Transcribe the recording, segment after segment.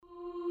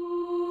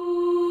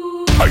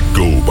might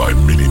go by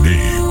many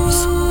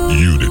names: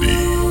 unity,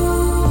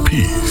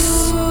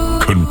 peace,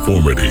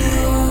 conformity.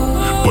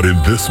 But in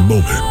this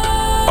moment,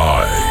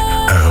 I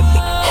am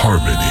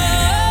harmony.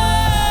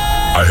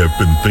 I have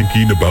been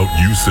thinking about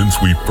you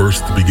since we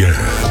first began,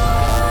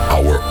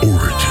 our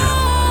origin.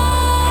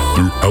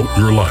 Throughout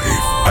your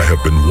life, I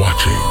have been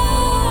watching,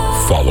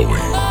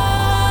 following,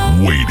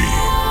 waiting.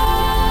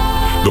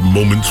 The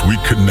moments we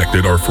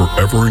connected are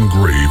forever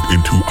engraved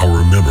into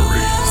our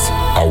memories,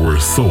 our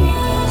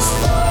souls.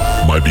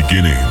 My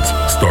beginnings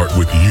start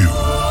with you,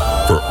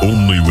 for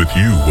only with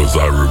you was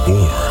I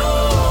reborn.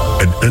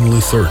 An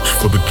endless search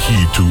for the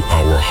key to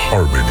our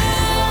harmony,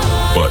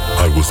 but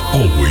I was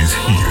always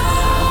here.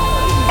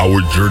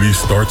 Our journey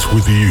starts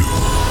with you,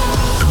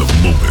 and the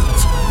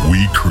moments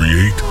we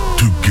create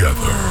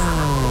together.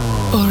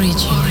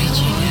 Origin.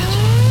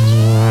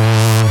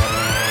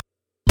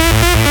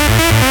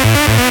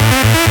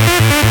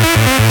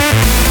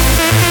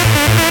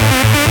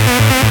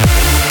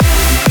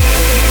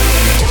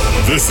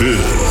 This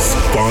is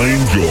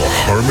Find Your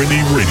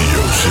Harmony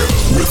Radio Show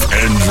with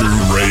Andrew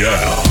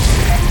Rayel.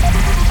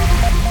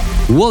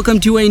 Welcome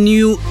to a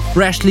new,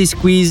 freshly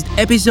squeezed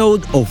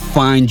episode of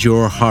Find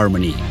Your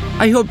Harmony.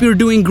 I hope you're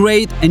doing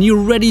great and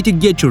you're ready to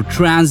get your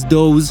trance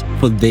dose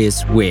for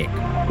this week.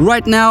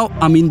 Right now,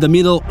 I'm in the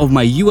middle of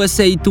my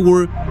USA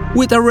tour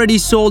with already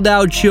sold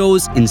out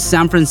shows in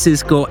San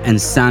Francisco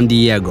and San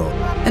Diego,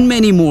 and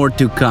many more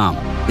to come.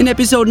 In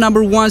episode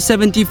number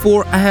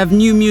 174, I have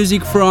new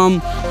music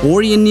from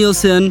Orion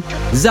Nielsen,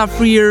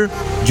 Zafir,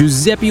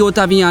 Giuseppe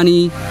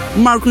Ottaviani,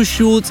 Markus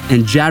Schulz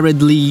and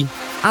Jared Lee,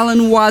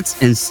 Alan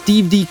Watts and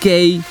Steve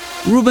DK,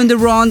 Ruben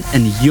Durant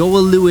and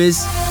Yoel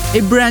Lewis,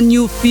 a brand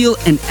new Phil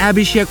and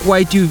Abhishek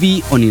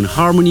Y2V on In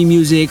Harmony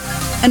Music,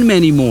 and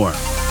many more.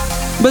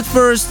 But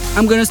first,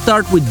 I'm gonna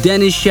start with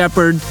Dennis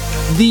Sheperd,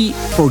 The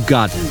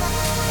Forgotten.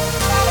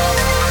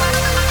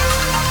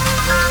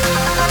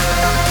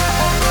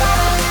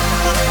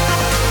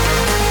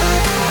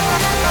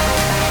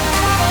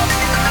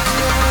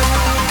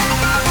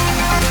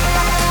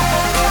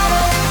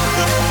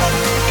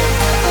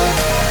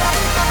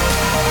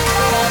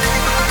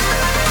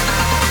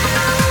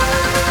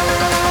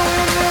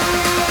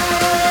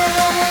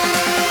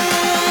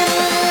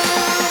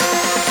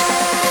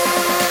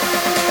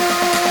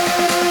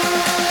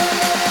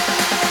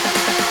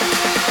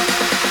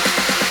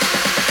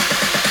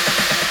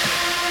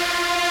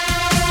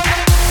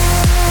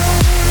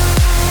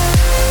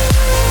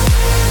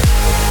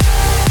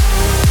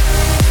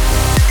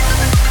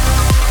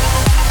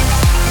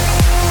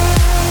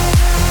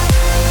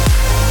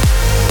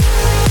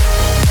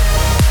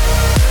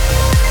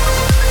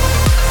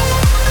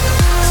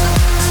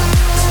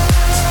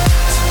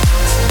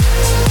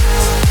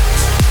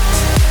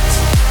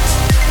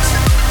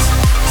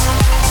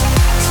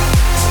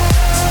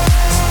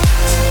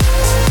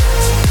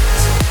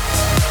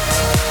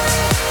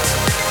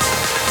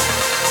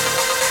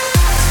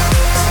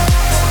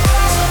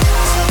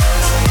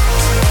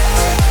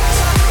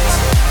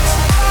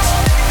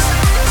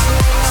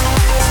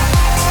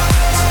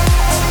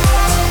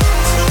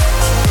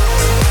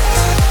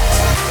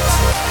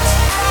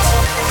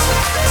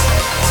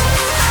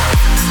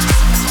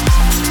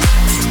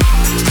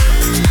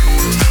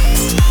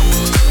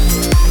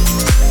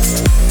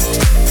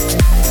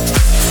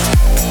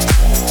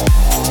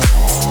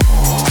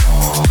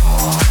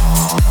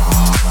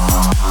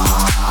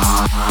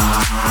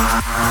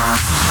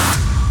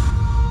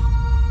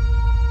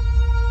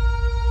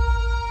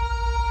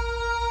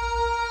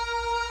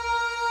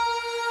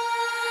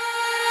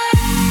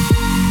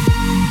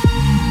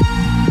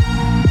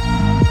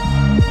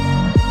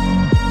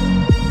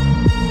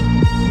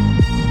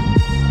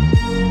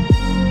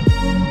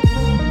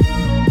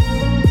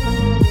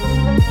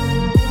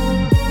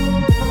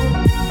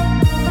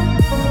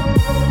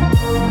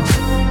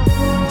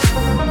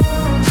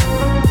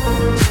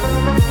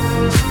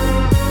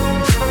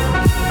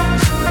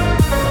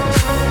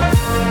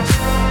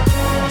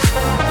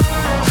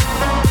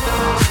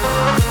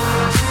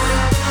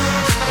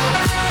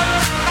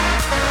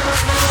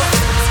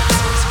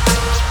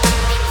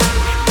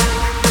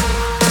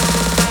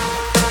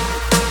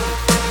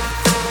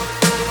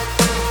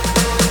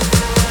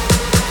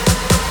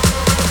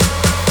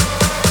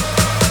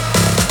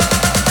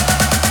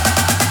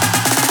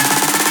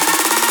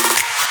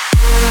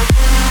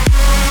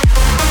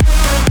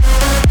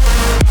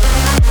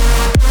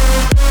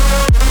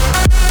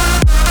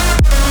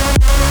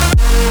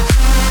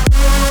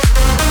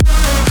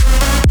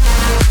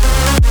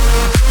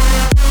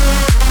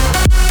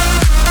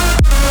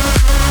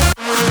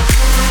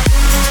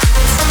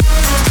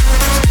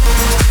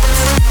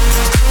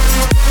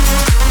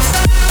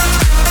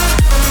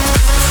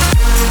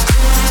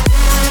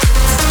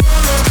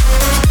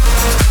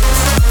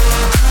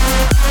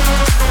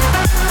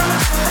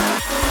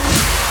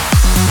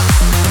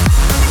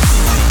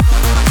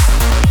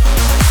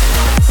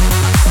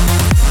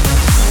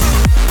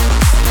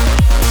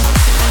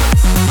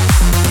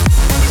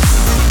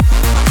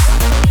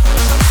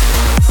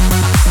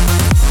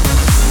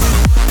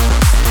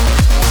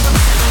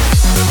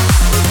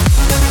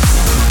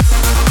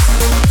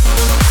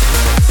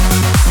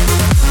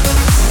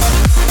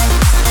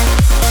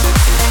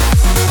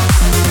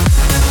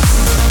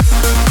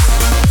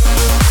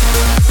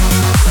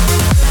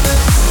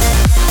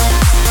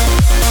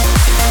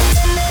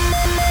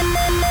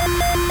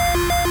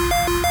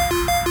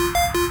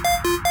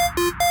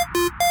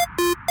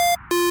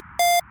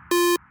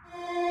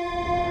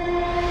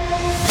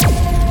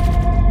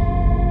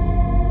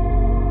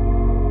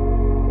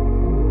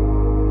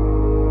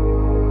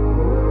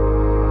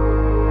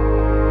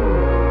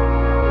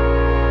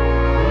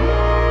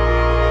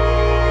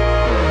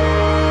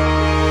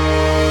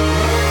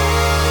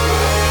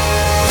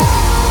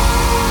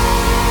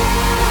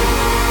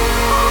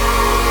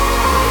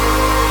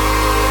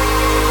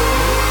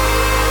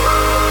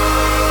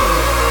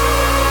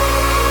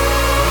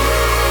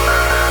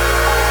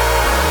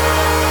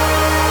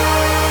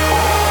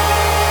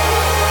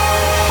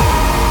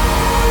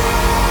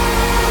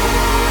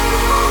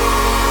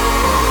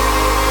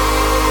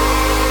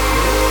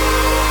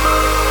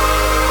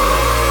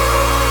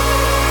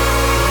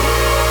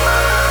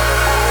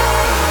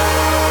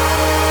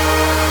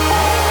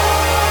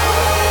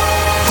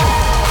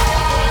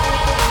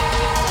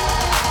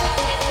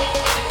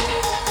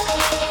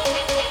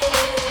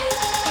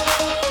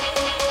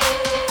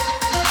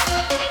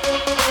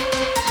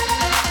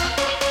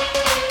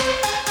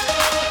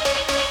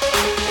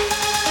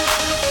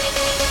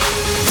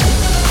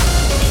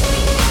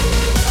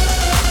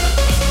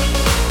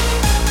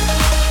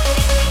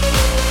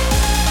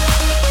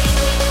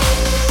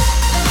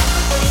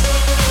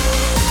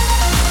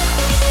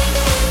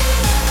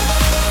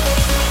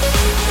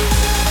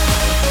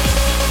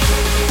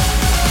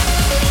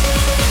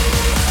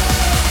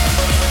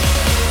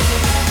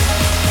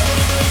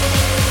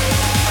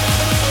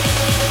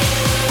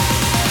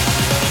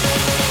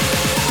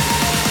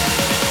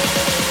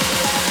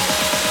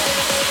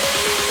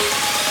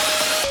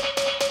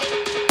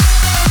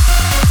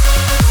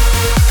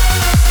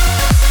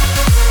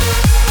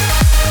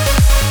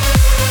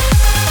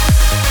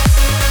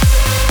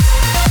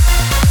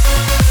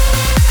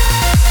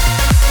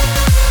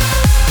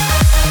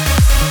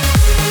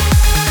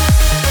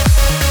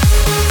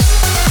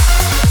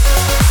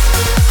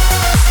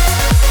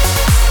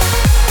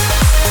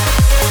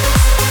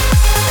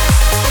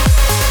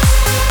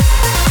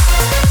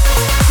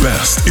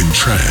 in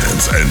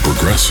trance and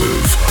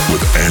progressive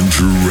with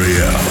Andrew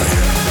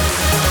Rayel.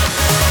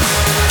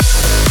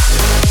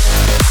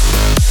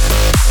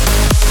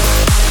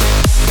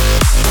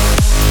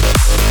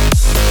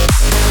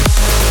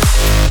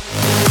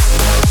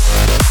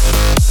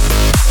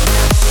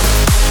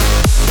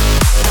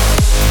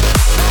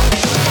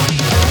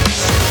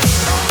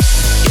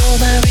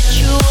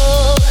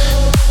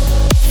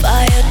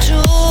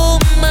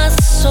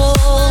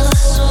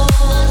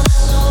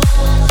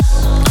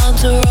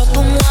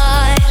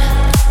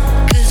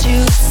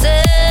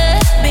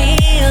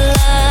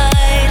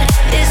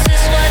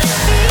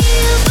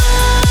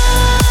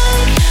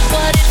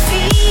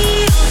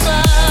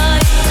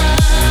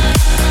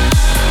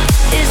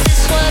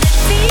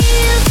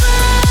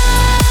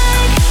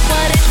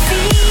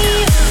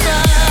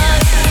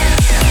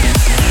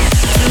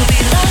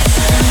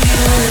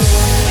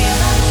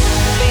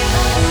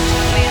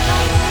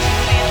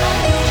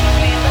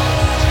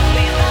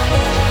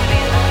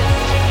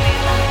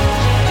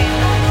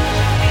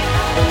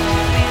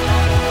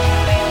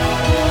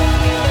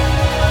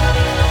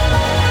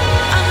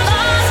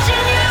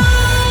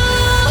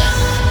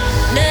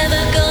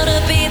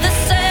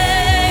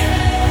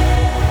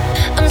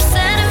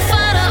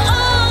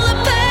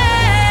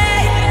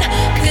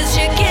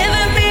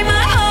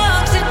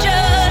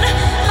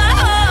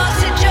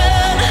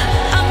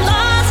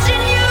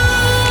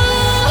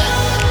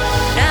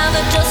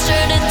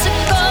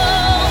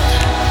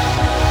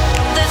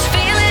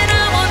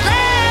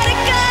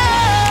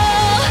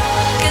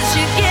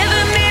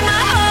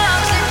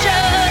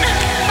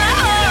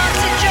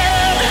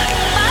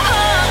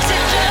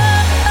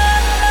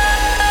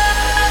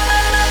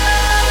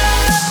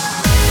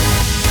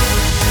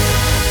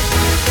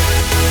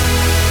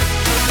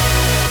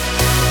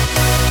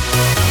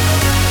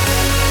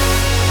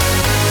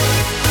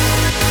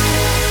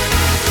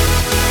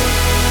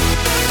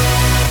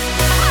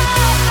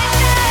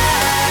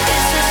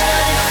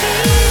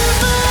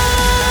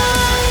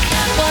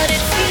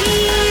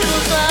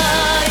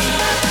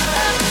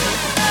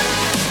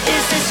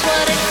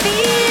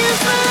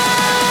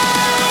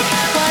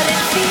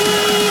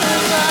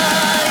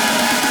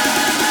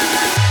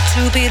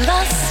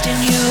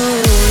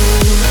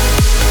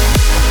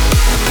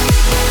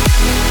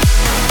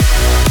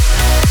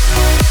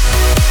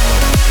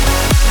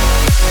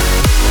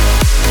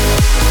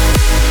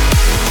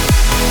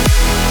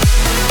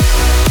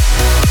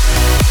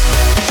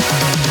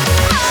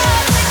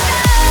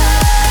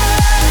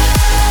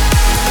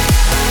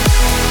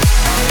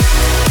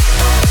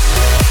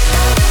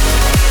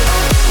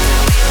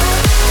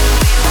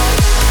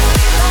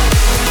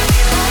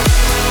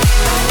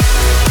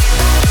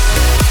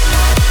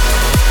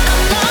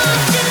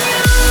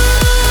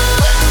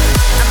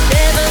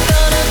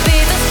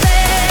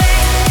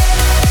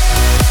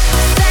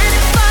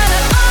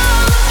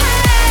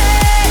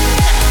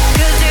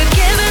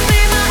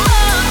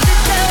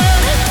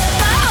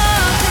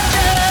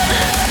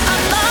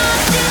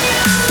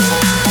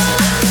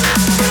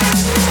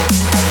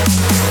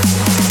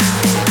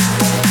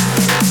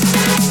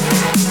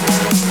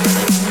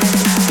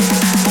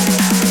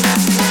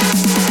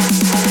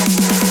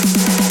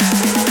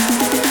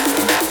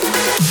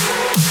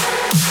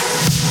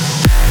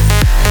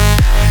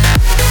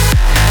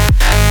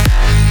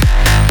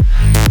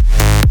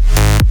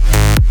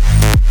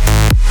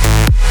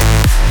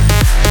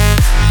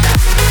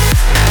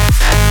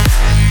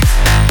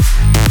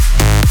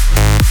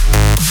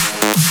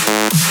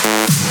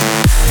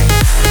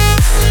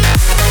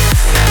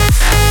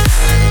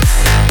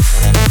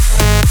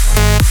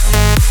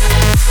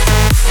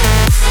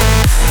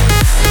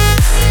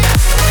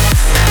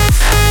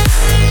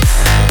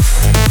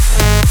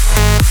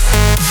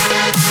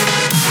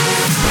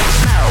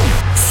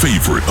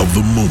 Of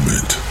the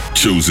moment,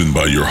 chosen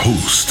by your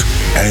host,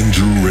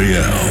 Andrew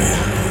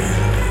Rayel.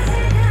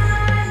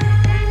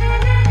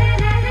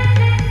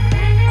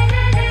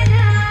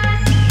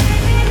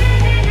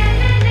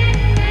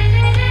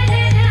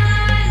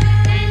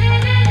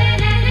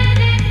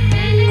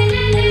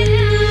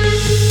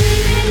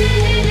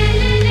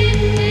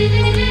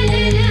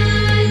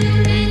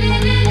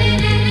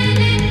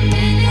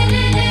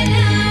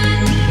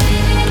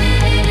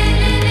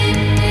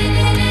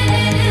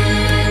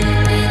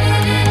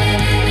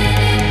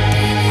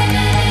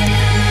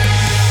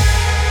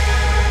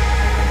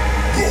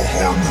 The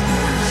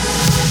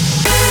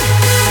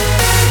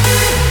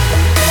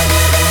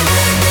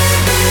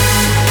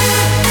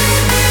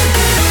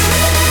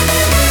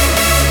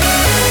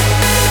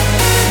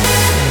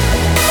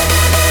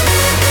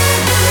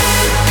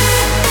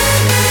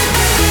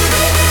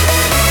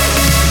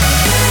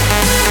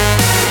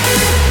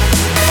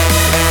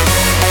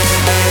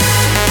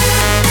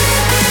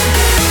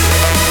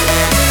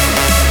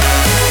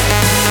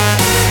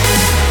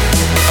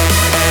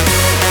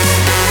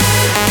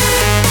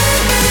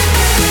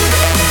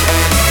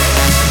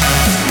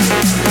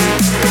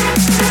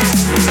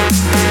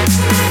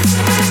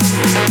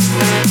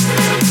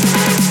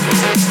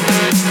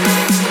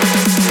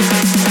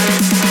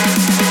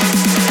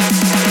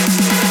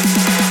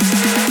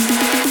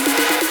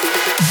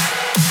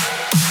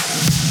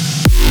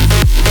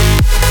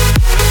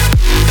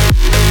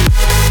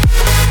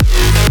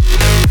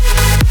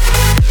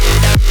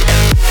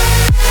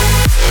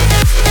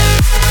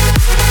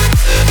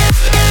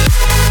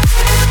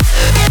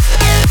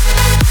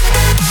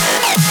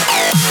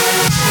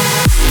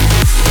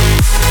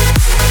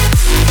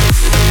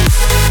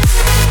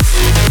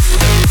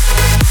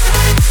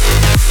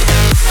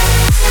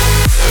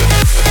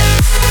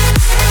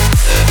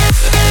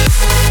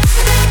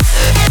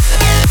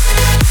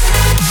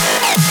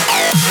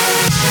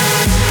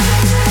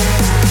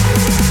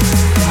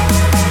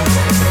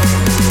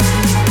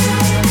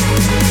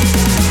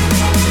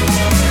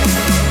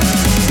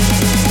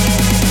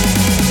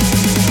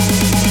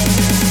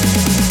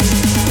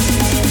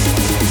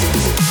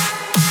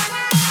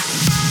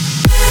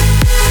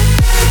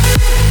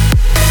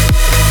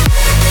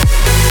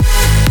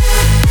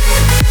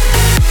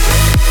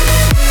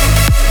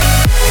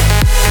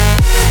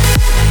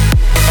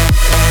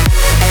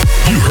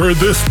heard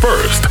this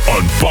first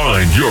on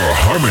Find Your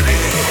Harmony.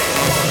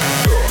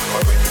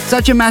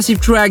 Such a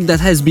massive track that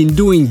has been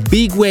doing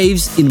big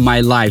waves in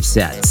my live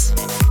sets.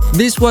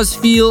 This was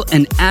Feel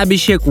and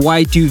Abhishek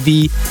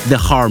Y2V, The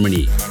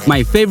Harmony,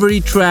 my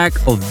favorite track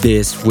of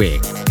this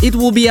week. It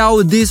will be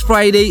out this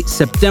Friday,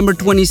 September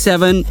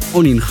 27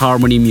 on In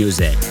Harmony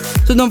Music.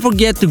 So don't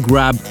forget to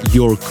grab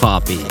your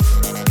copy.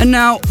 And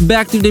now,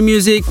 back to the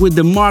music with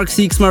the Mark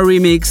Sixma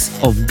remix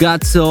of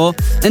Gazzo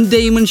and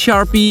Damon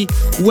Sharpie,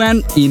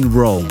 When in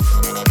Rome.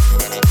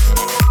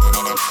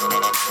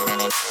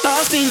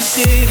 Lost in the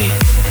city,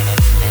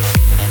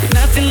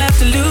 nothing left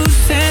to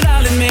lose, and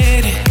I'll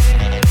admit it.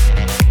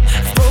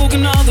 I've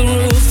broken all the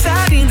rules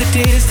out in the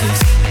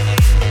distance.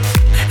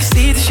 I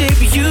see the shape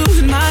of you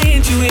in my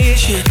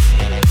intuition.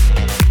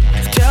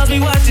 It tells me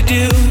what to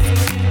do.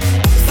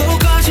 Throw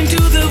caution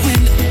to the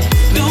wind,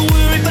 don't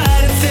worry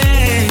about a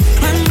thing.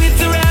 Run with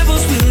the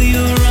rebels, will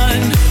you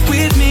run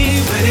with me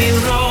when in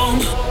Rome?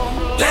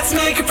 Let's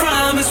make a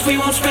promise we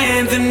won't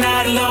spend the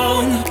night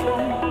alone.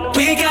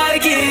 We gotta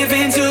give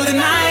into the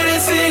night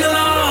and sing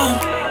along.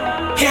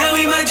 Yeah,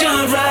 we might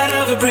jump right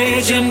off a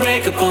bridge and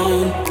break a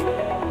bone.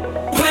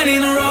 When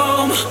in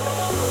Rome,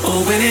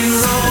 oh when in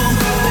Rome.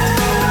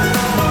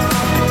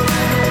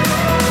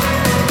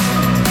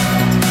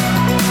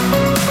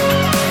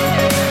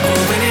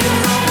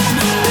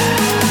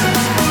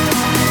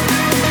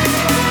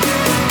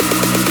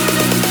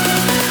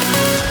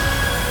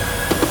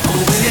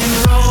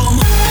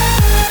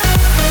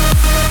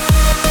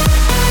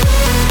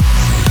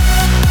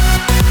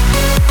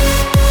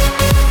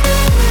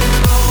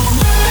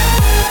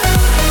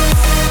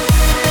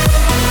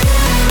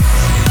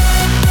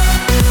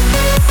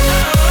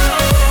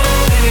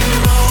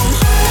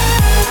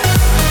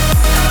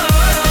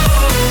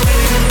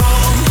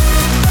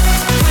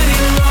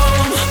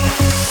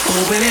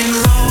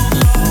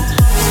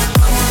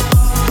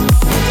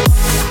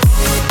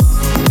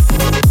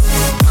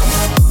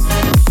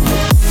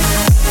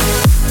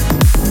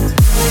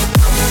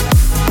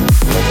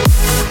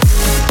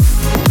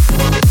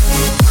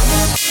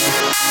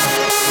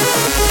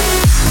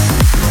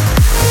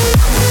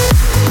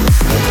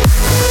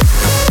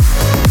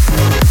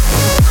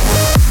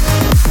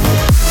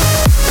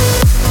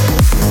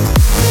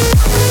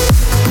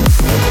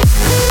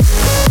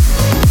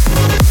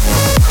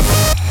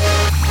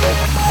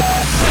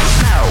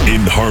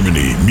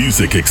 Harmony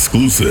Music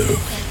Exclusive.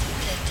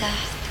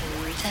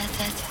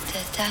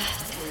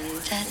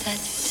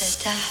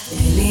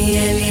 Eli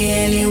eli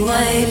eli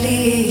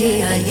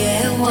waili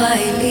aye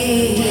waili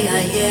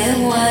aye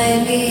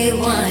waili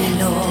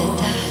wailo.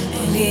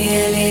 Eli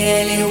eli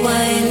eli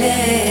waile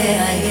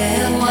aye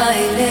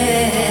waile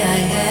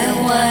aye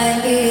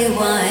waili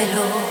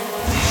wailo.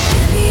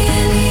 Eli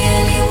eli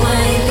eli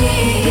waili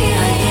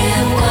aye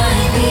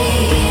waili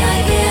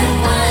aye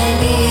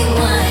waili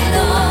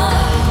wailo.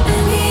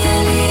 Eli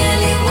eli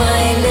eli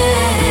waile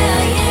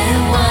aye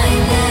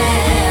waile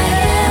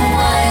aye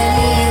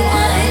waili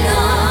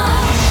wailo.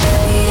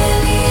 Eli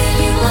eli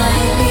eli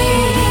waili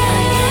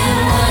aye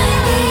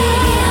waili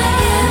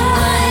aye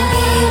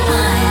waili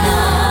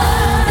wailo.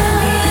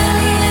 Eli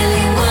eli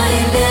eli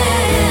waile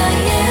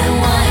aye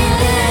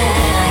waile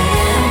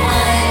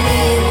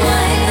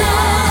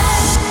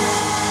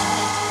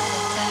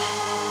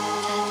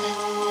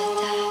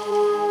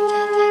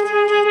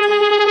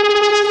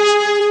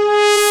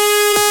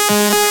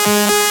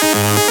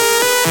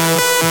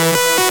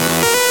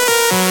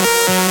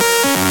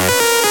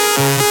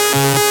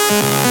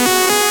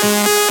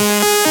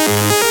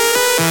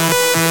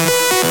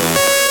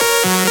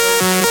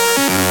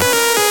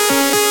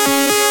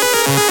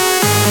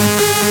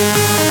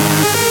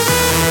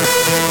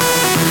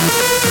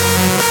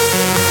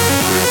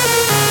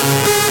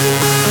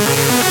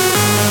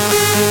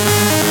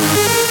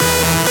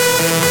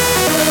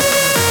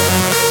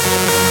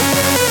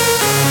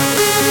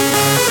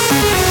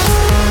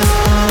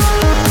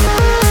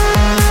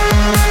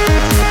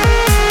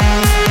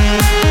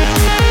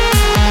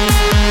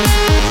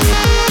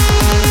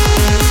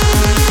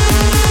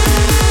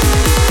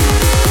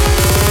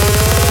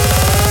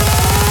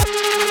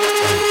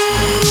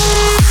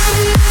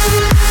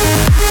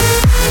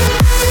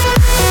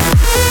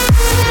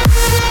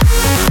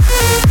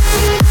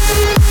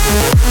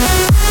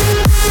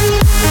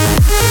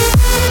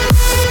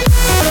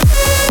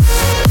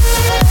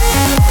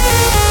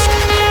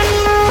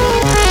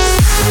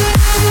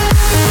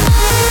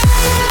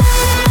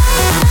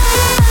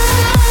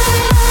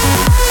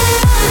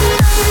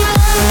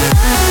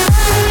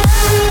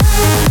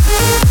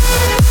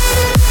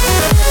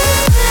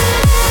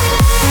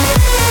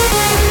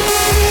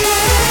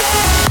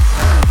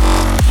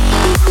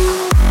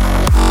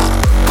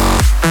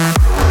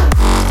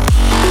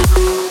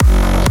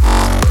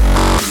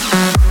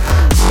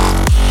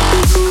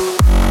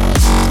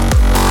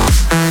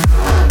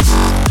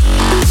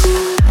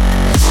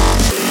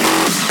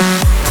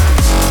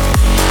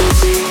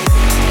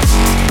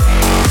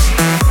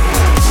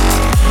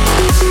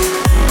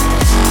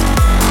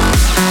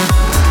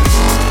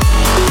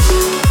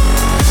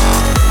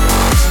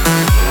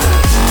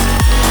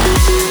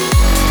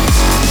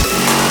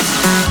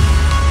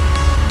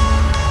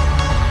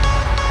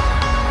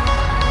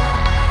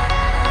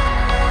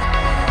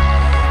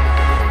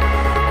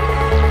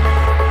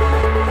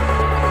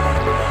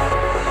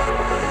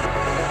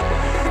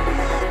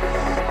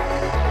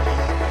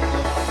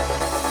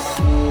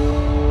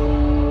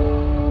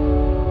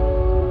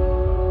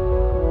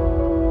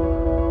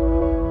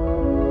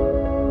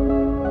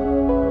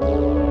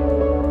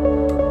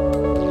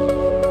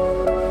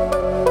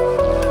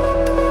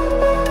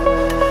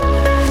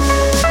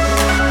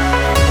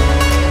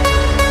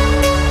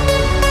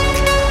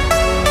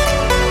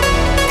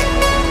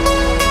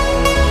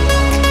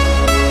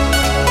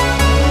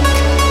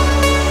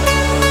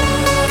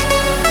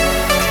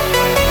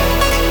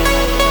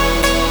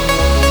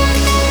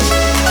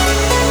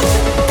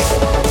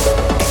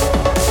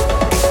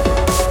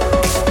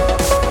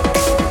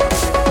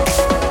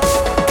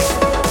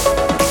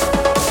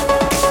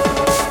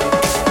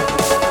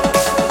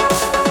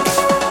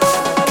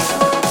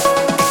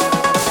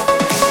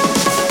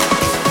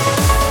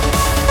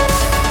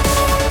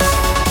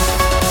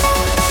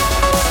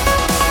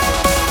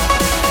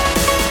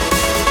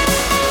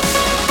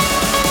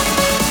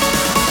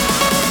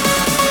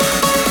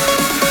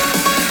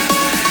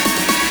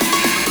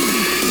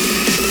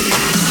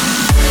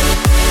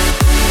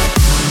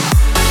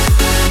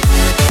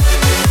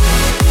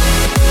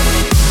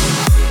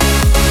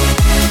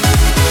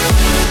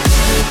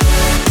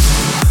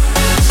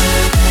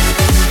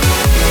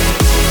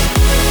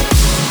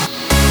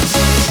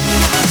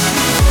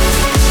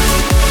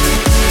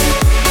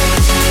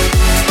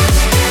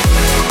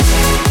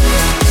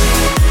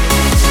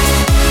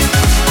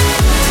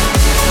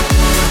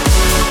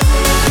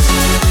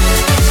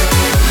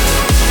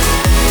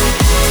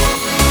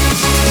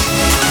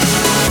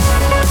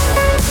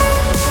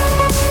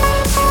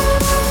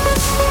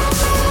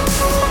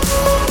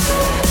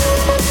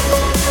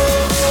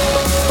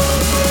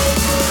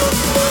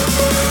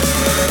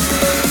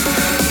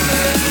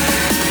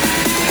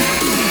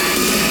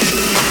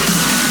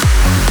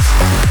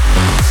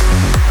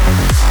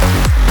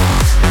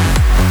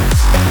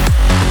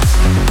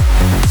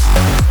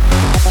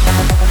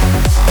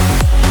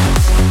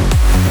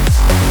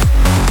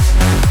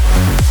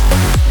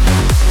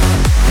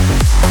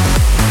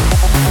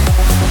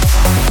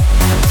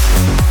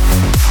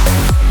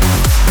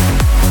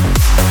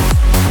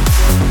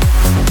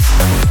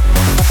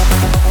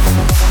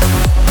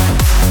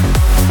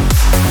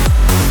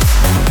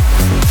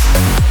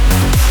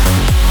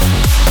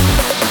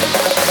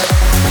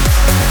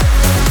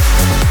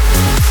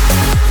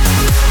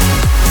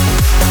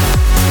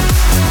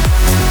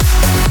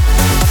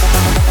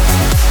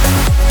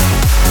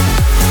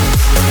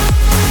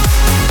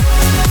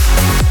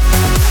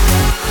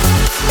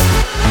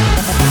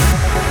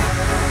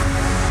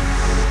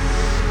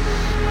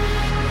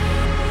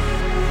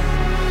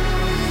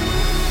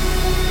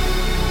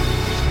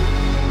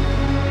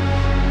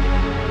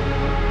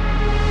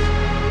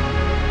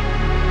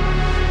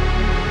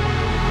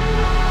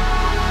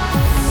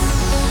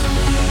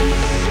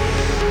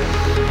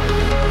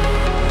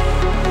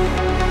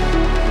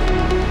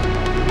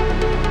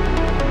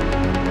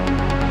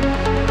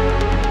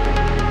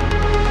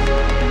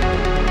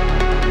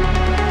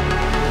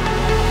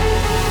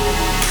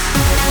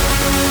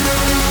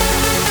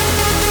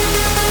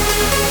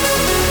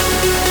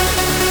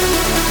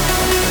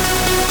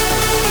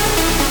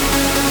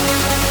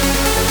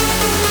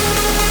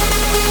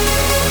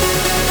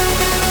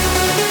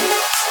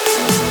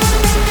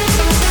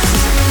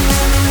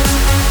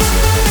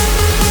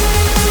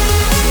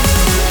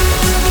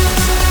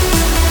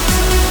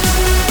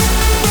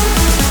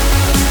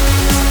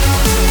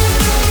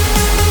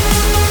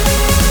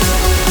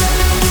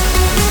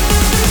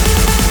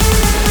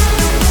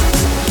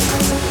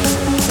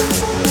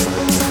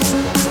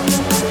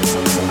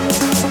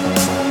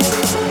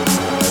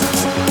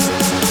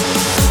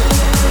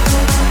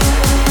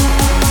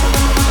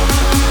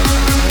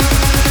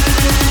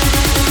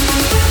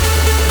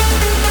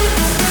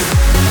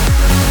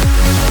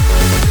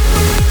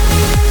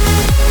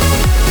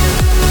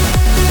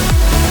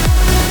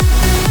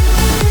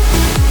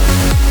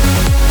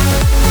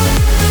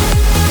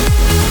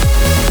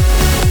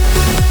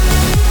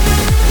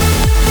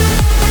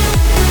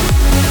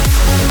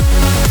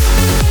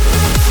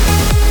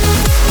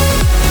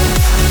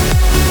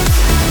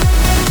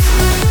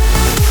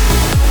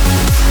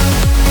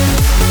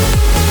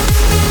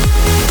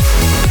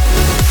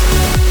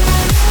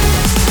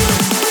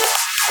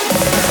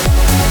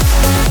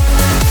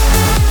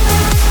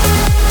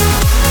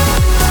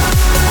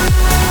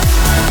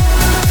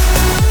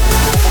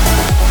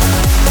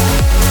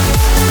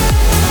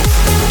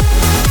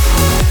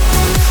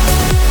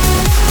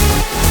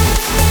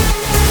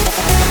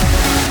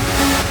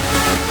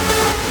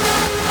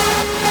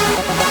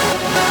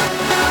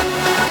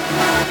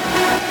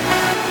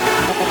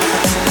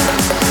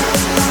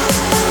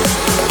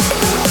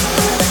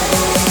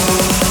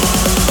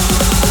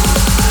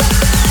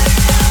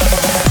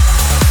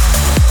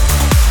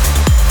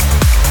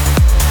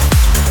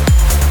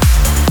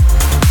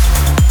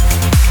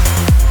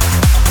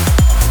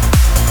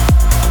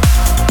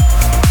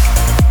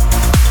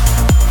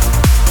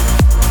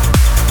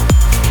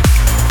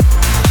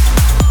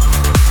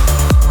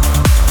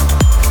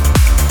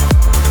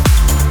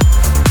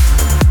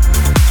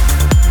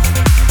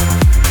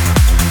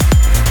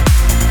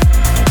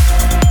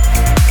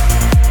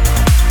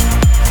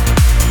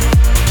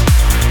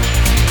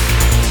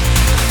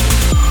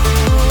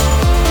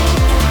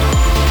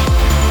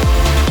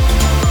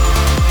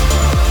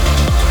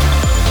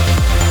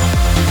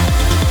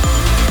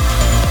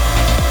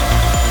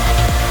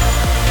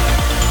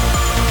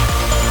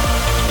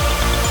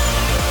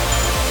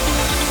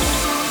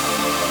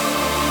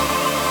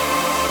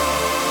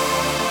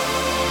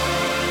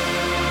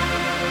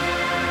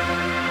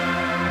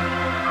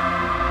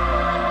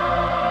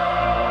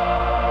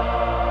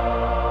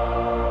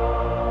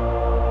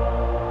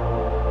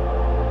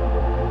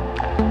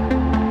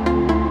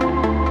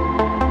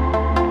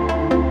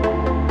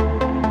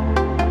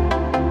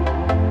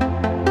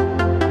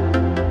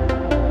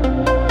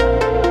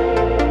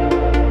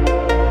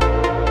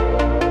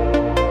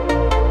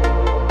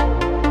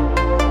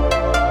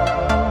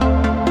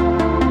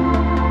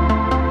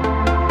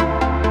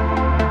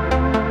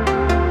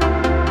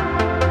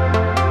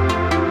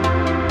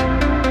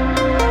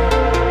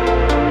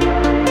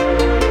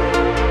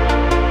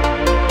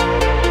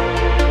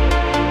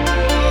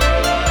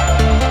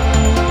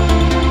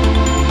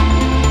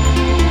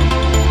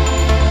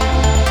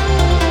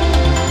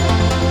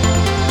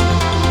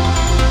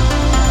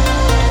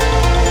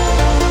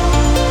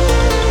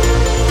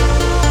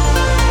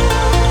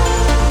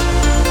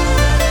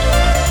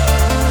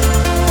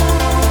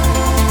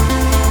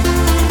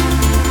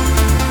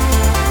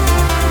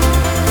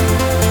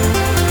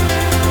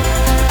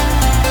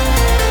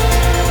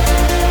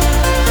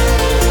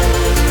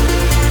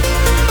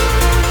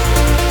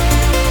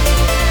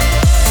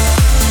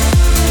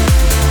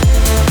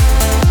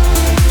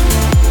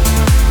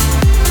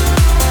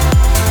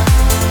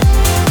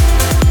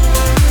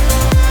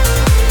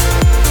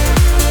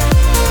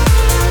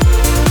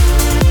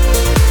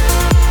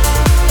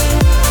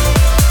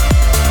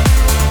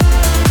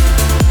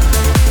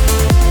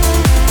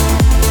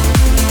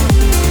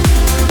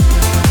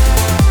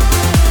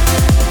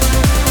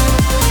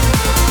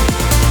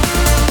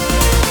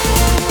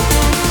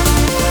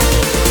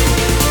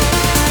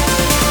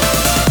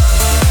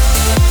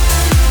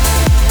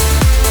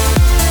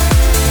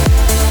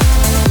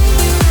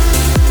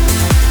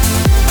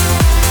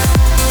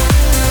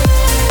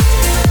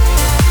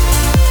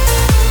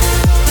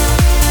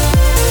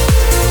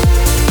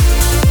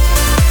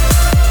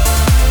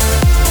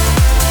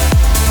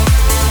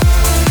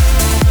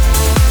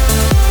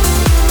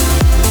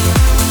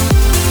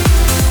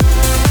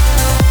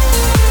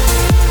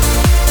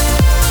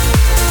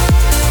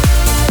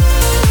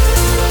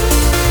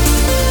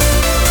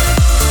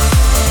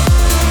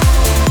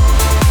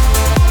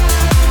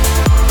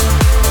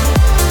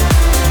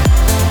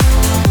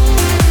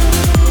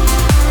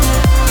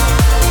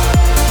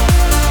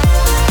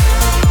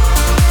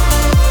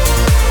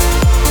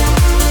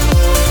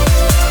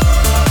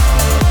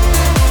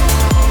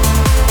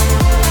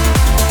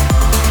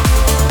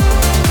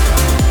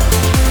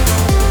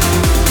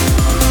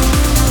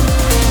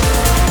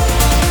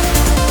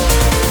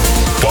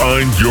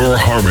Find Your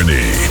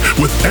Harmony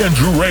with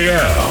Andrew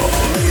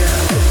Rayel.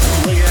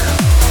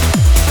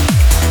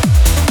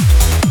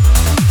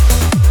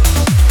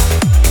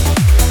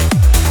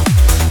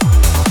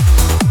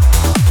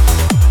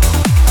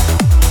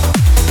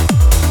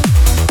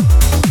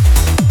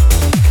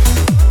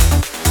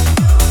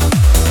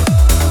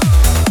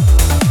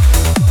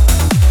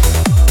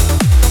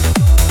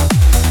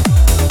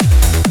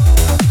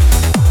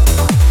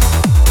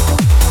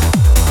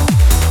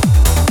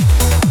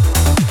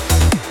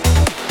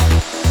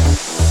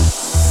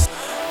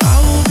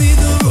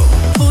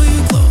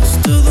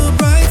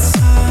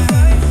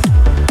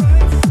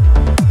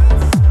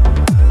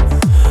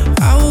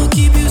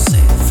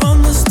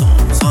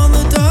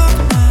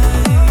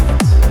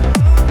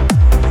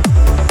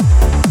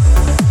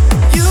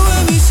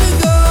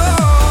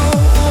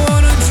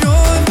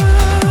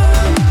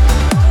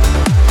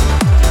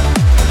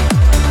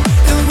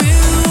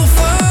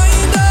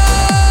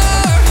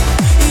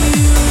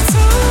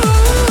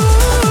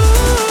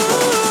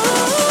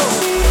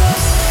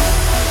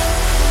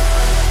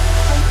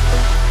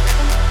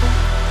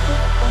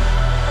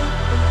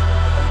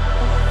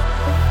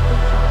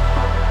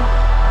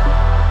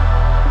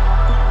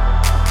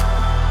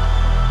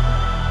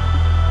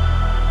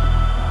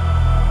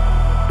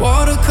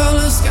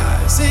 Watercolor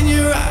skies in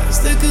your eyes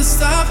that could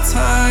stop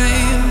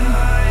time.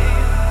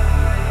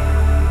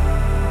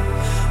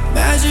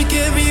 Magic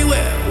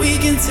everywhere, we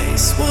can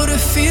taste what it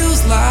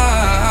feels like.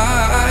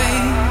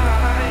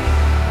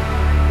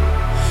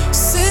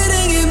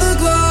 Sitting in the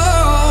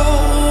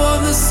glow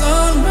of the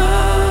sunrise.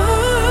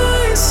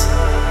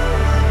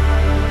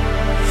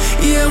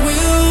 Yeah,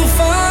 we'll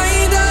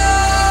find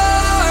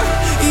our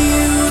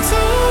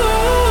utopia.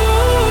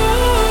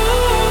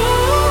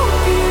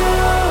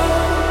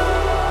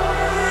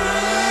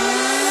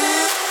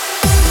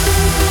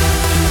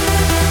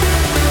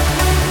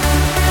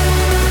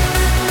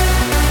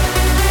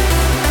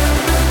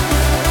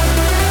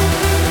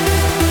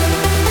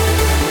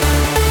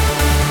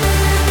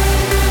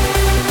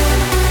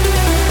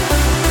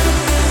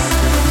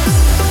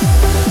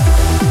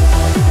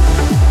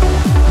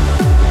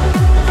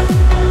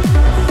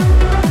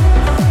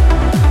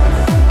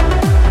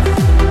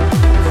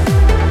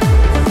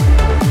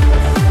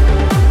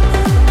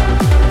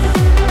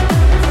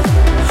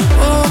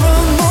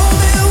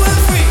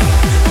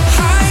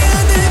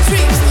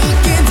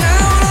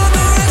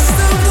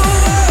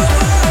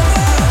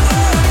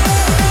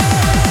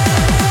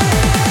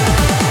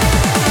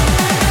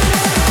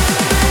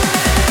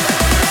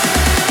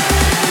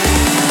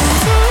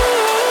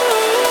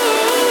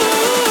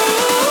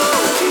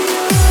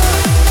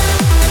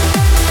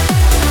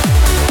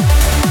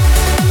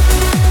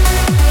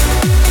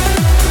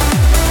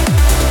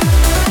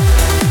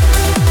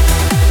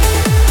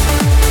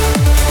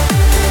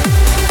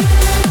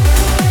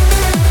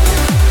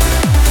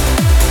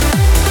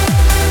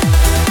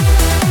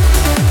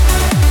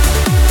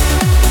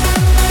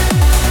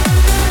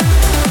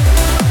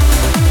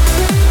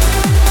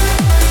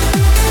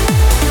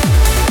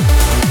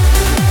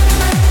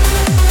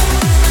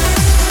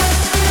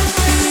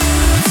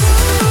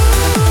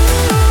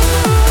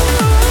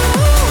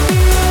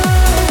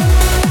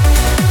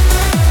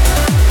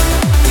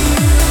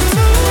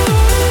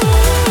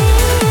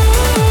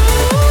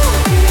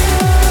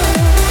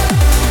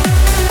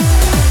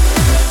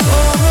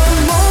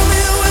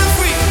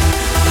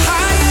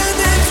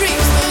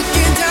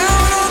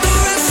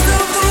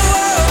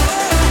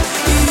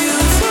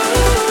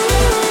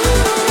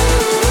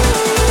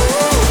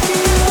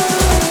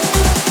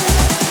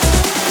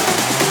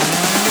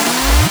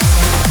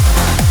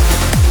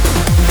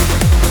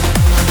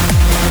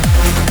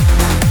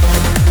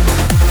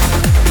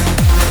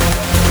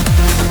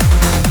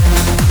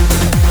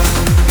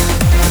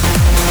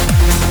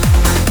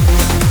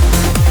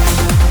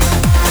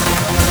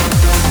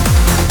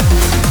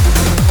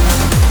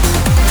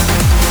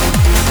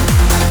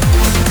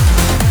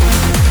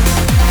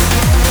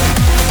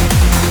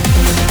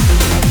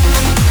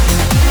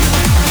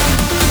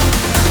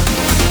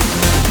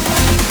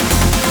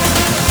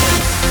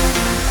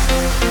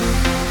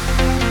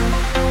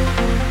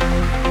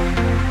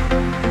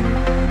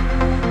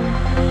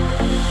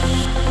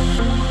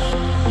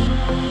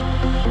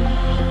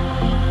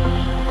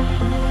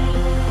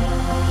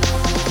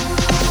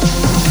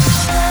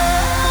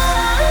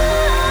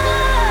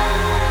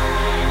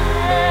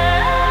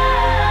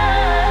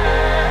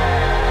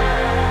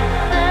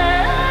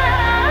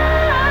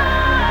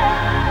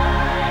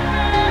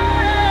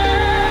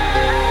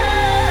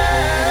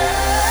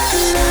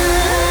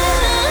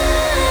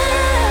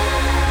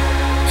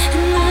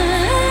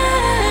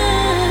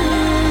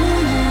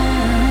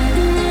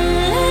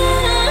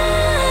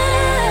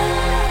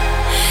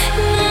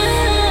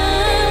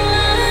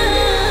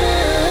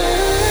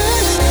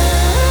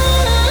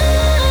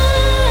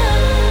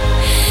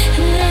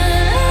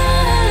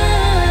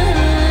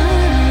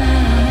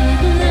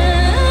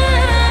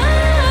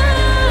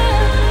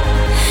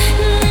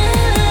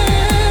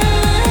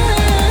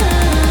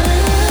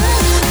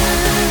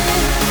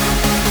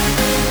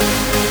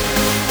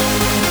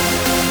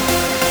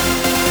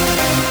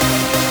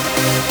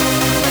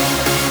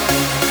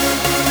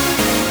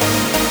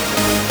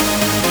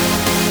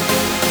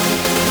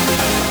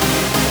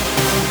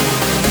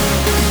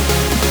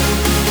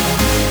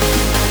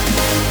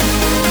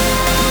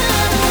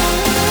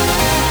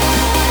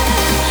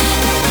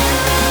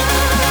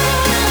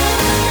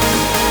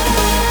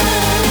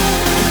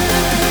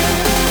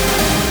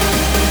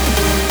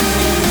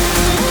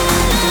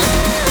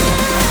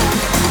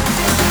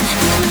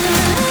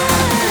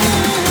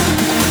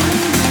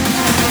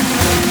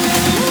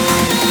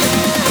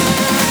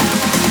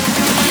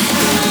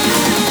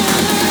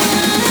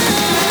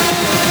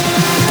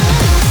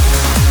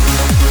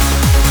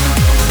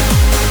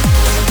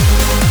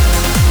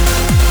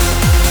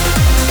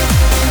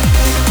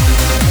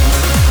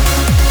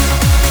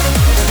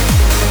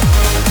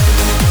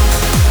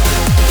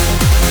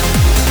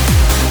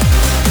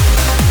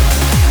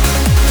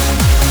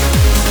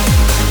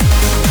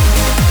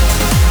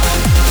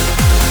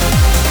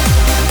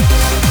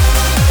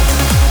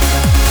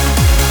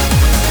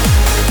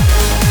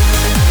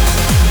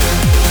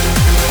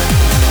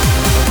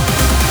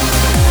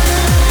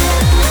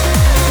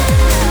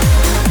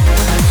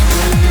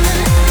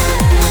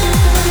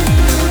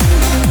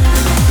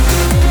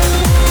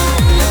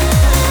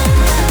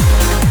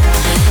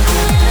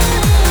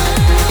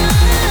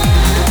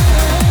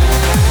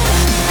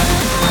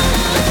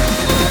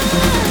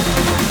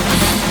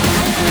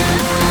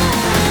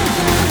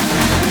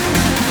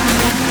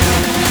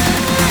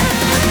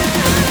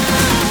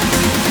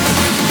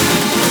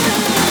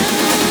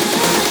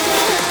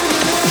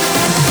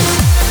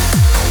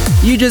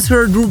 You just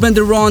heard Ruben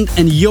de Ronde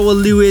and Joel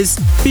Lewis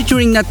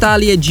featuring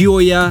Natalia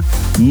Gioia,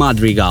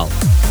 Madrigal,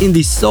 in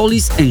the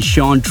Solis and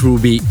Sean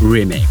Truby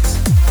remix.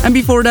 And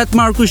before that,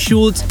 Markus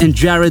Schulz and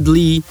Jared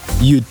Lee,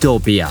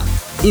 Utopia,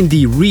 in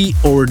the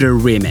Reorder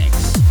remix.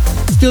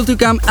 Still to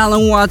come,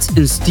 Alan Watts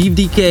and Steve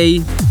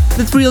Dekay,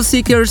 The Thrill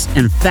Seekers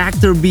and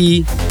Factor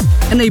B,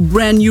 and a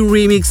brand new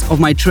remix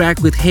of my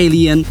track with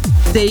Halion,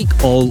 Take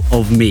All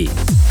of Me.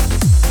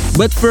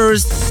 But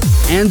first,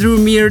 Andrew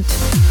Meert,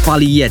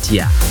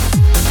 Palietia.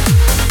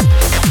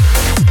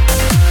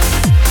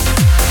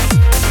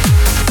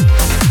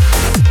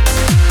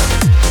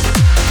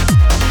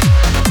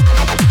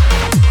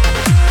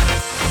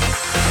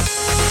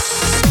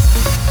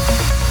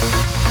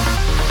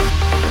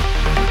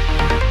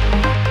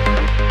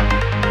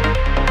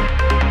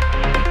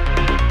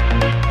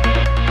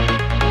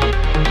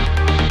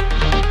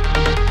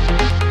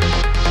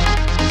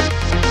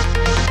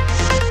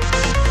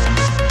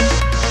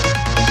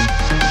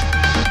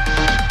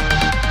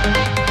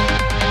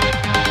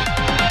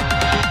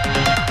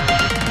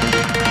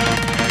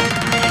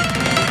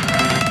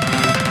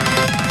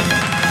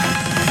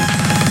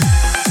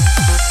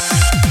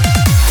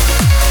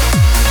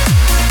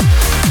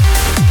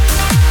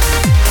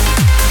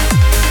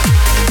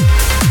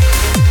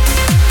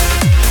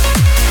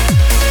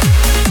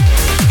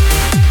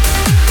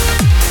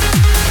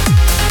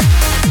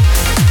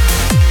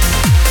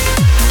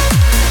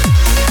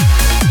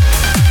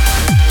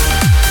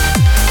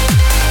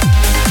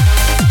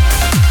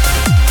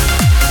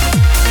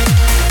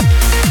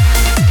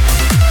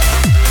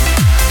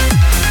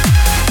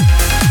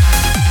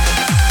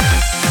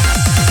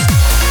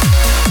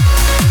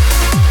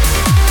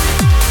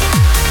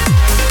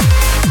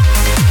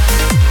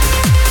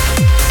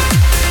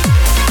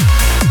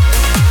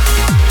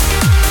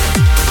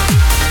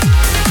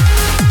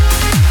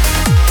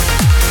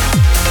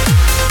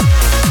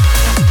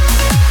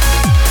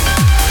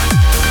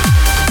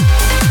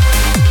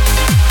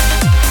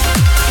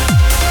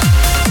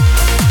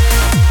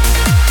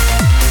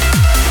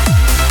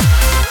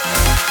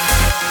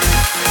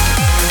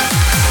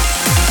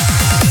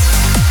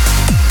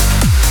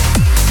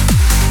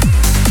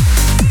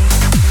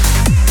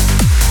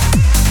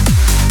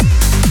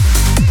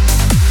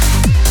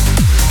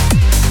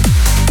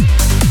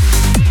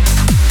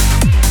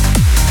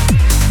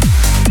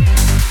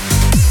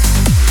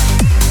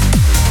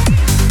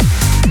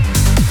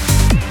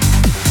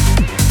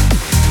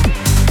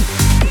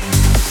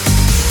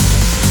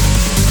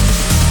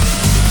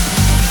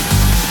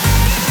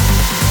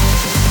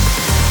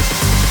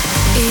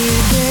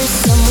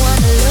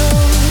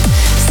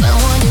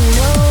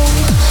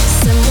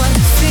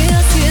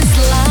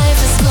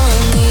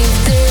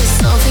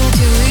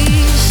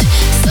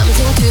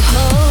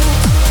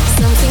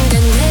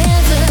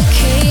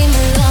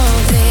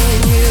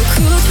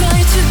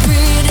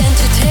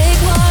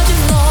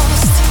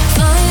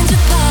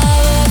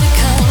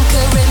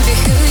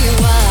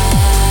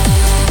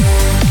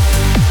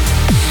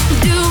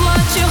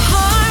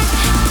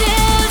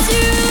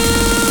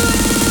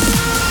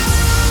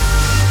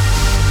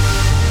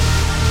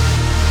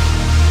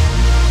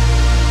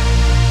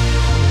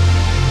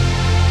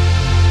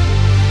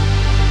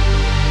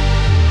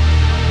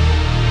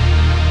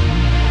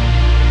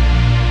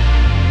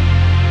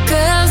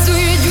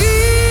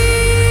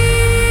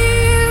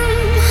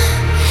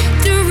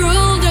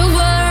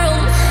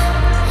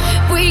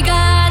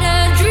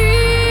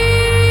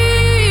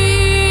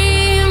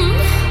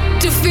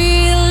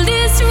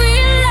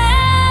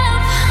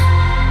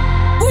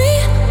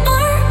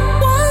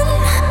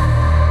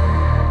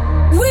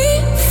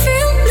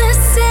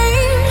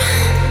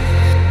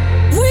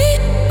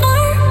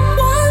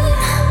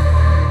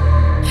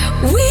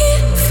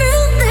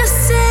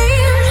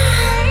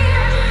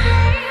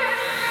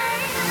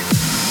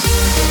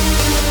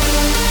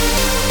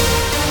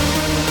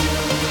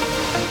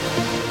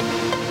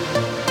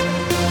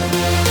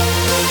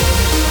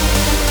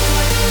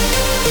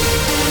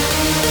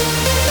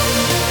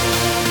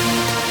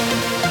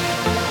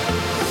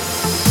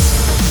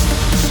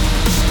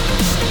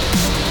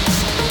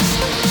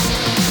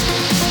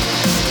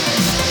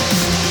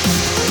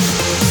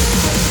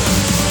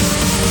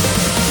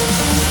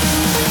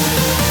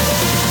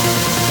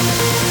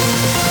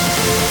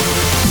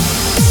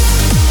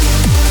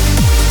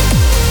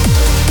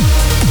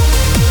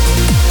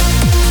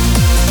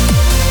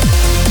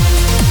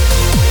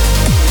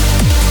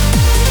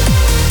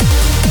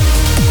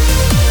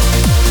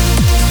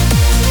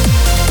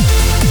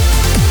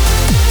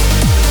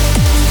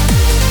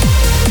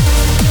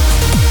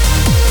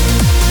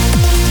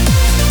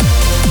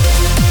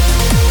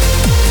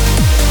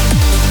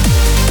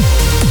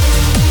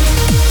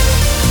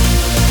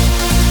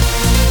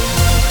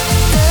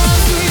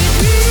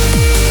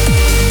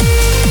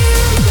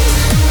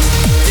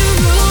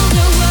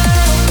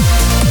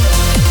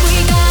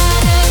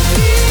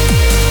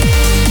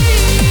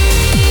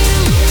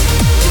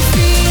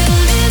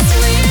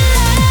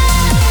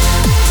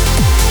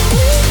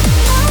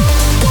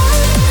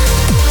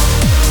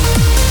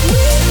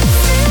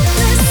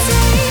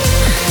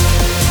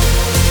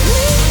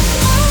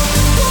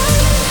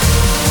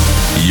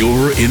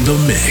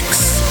 the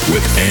mix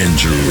with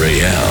Andrew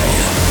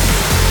Rayel.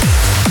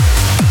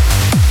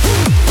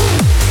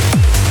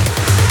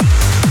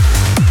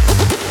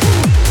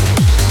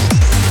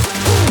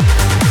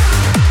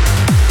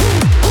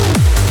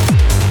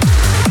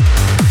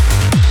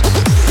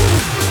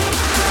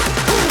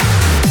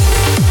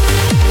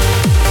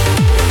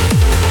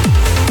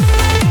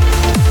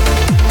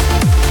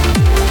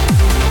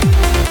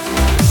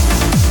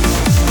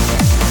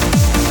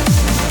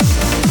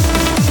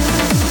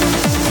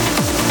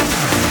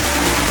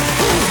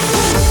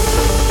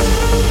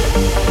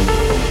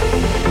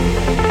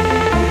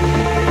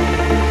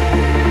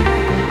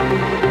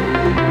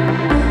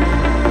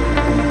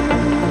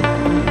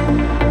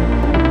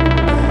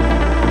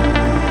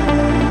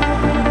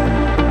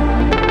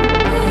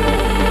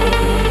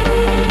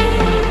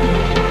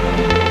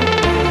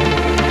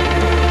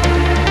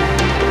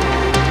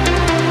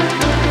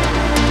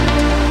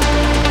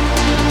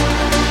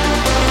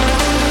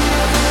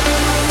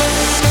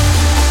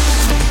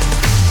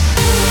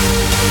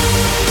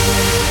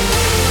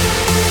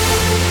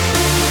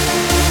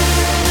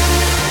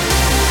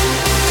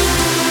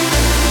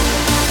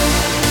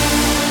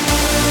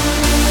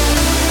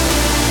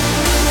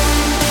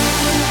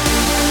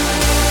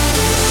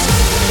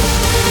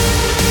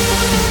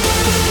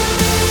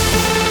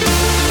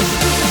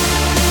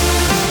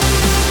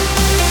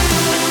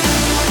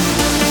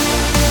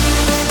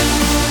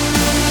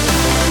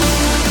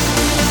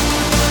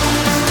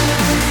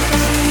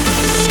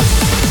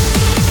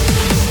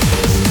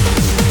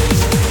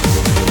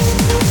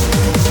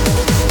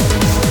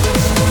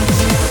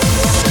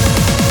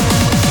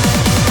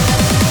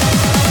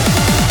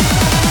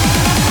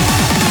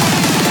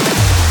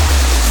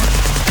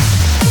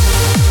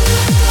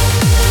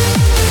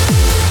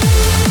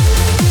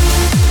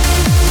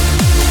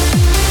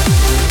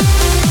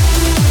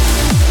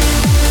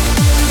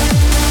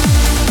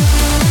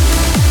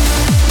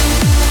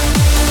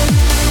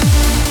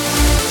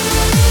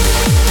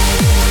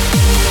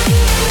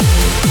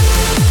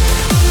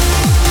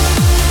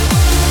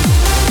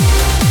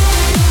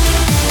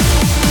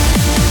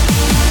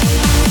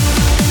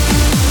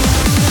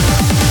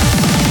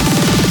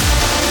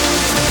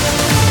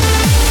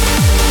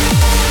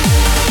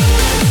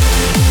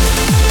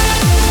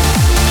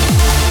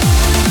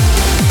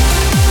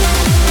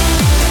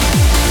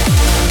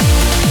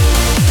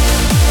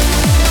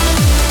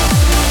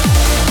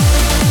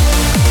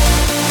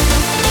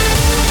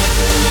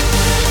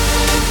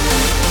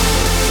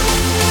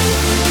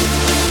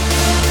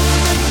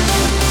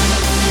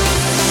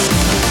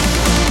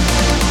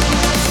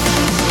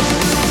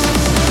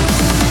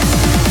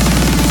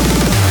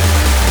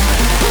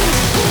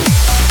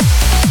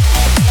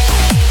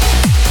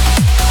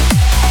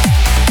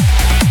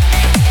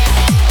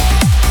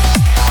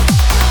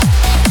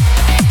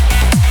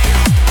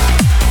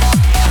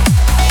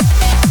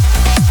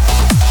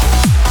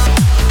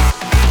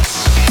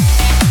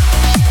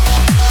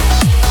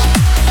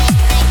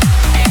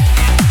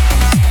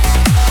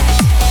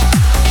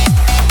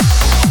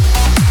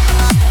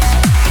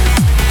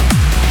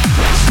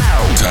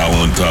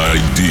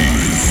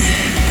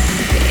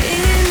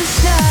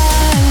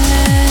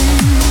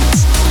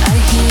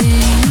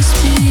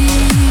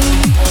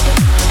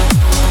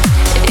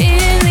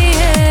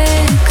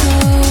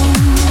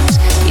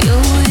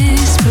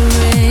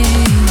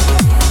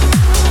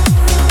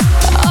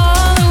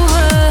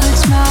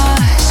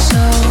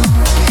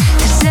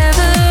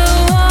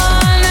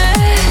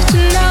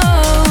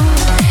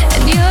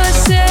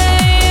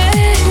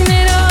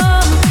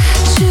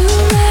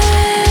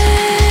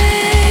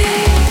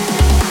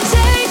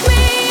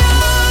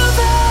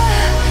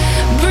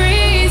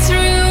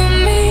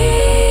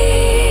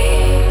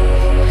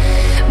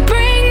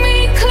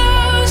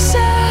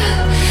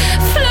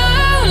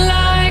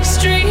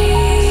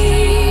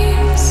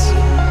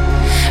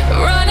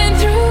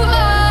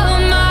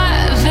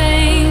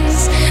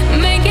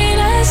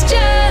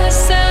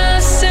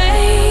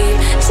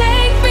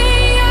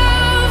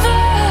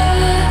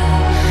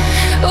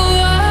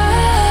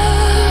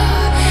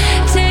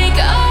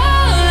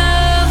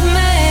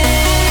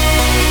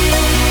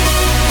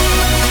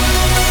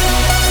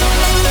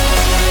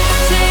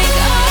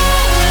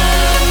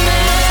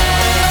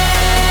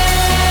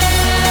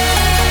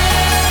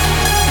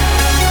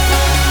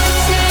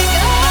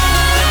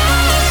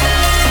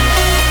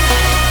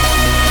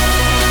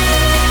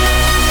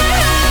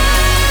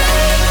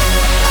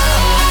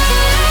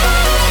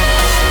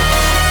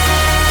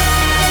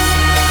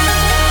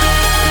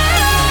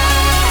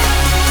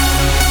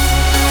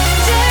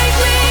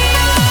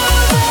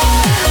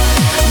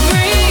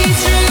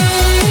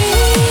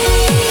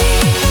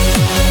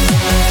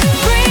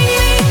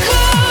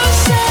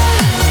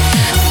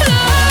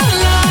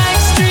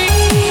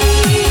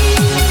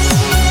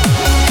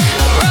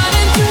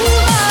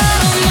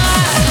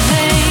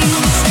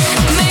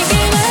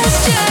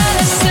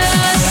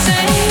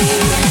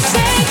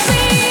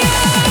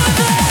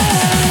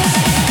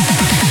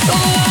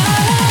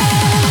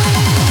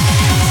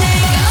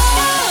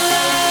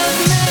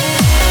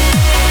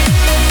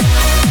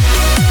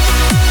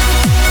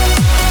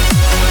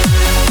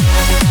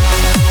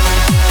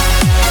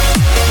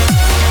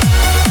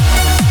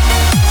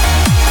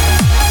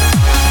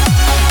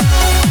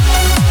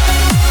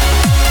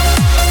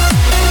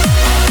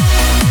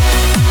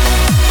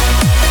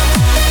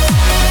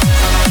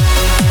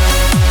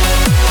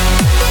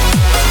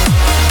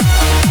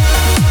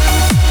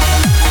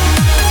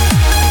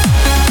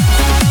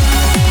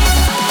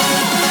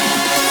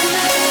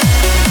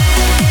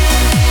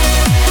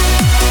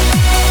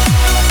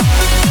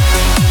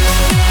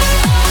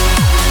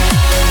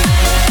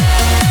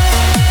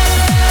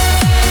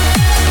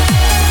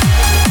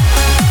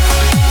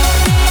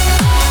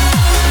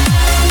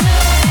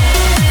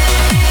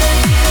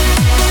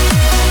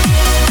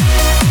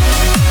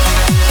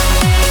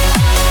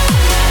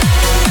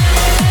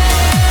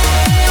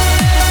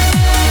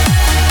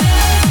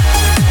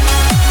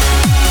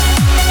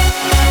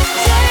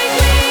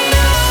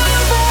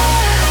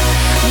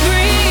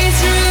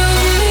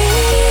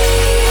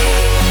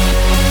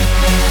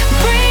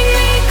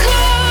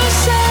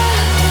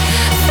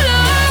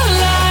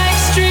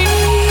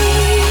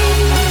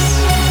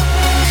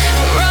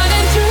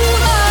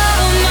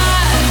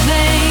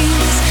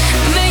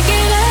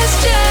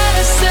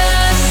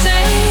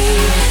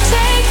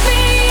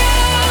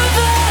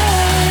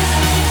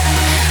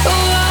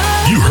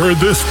 heard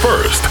this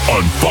first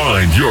on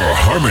Find Your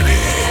Harmony.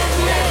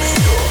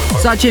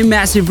 Such a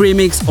massive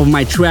remix of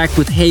my track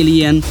with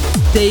Halion,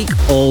 Take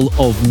All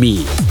of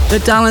Me,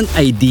 the talent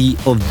ID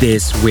of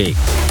this week.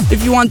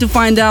 If you want to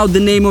find out the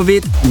name of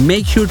it,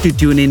 make sure to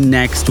tune in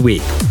next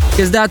week,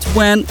 because that's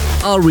when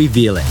I'll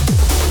reveal it.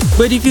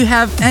 But if you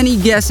have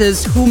any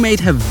guesses who may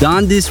have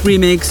done this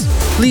remix,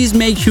 please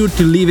make sure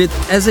to leave it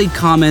as a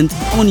comment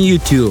on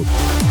YouTube,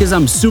 because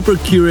I'm super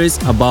curious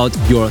about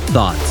your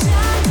thoughts.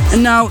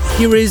 And now,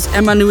 here is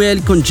Emmanuel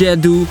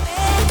Congedu,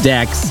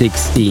 Deck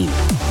 16.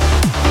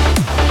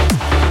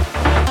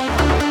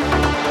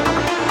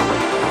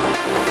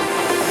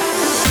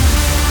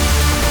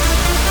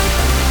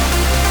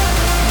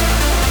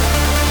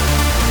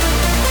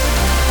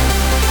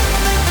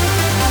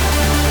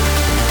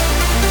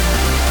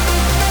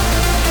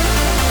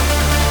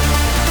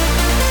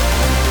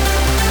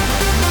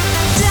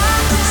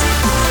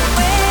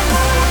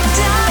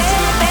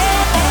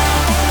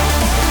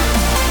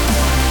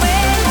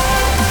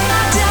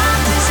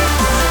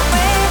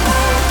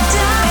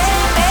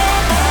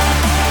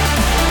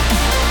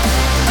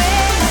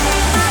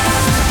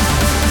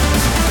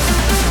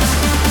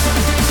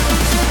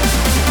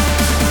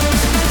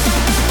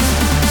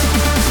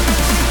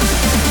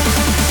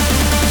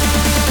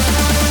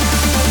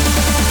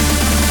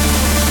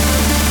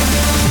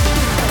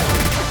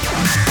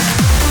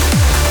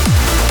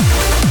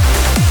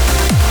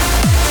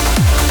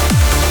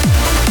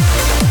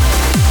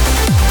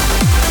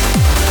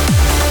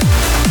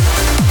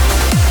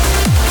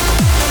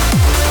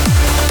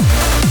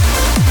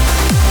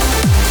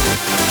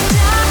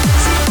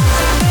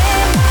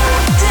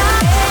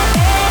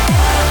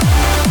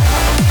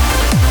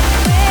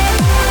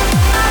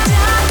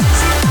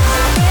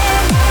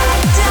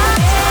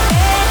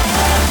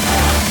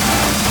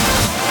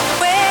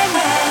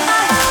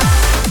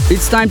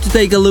 It's time to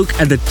take a look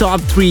at the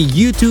top 3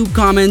 YouTube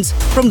comments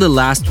from the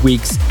last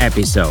week's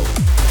episode.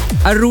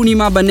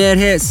 Arunima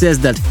Banerhe says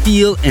that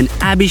Phil and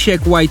Abhishek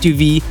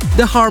Y2V,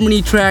 the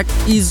Harmony track,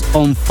 is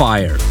on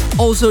fire.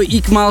 Also,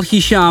 Ikmal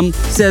Hisham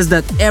says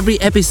that every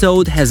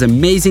episode has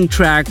amazing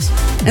tracks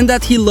and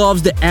that he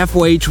loves the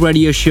FOH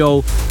radio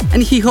show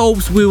and he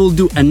hopes we will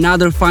do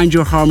another Find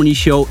Your Harmony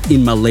show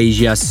in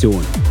Malaysia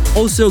soon.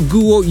 Also,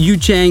 Guo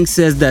Yuchang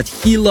says that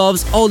he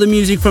loves all the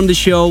music from the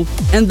show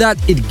and that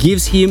it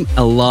gives him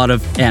a lot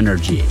of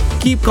energy.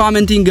 Keep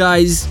commenting,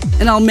 guys,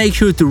 and I'll make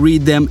sure to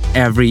read them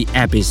every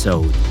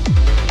episode.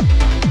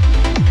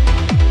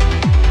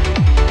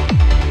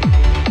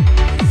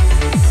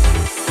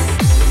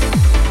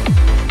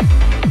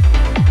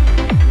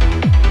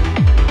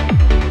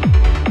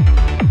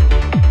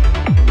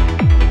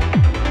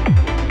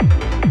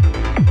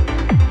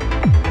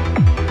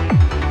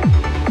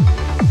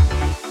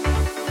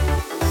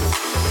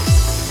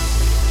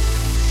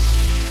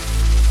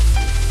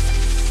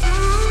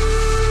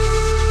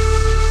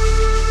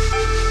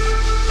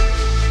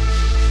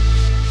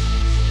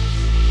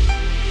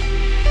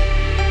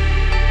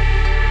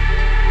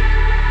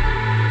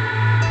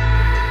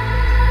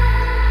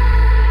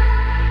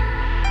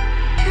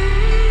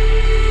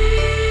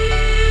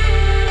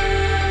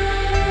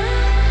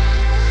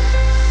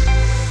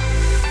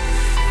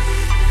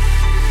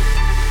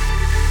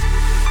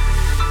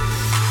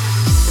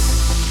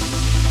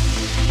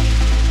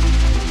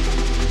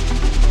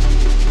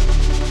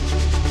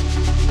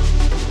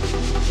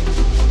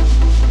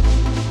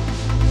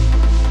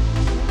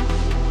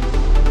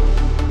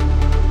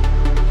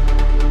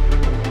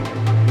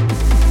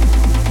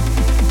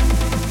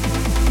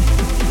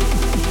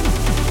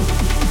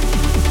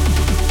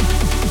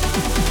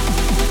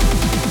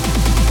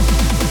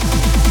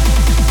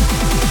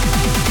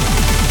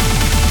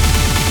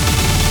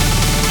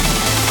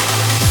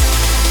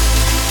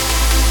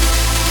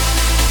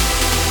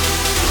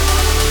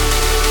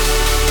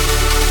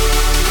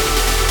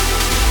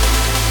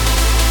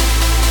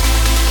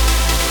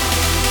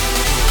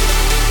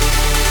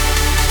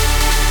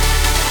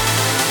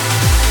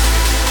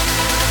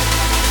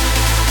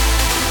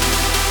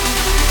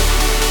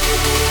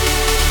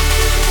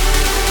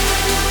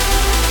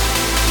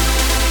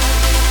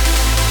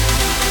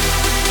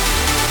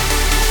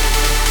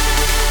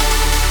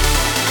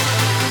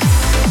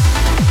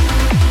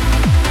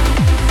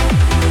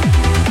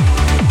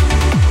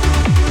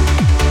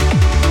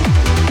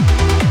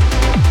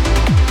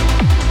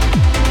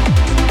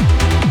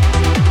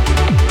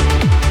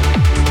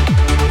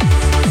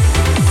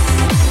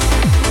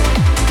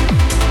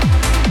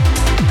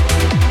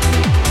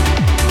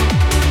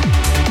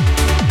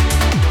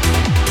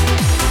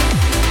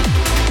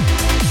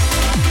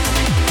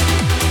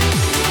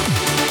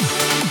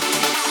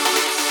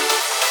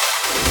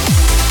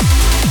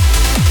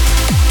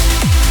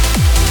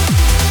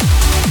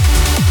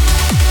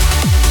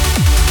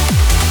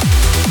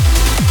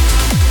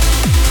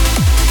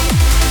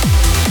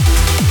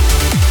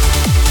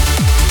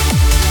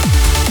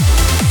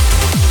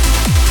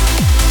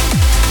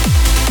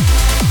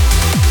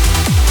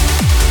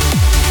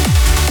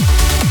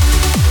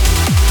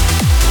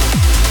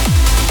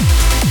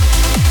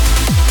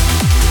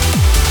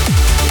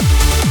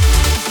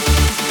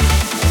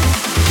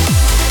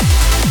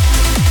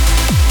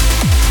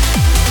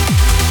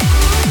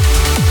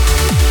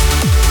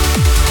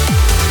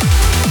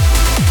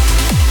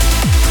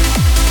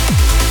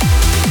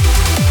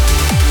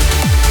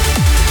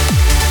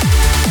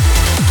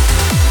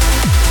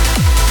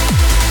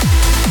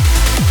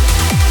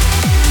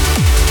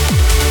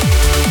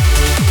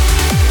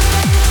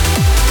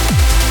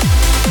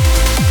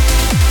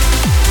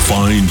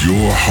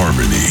 Your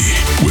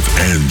Harmony with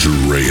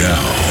Andrew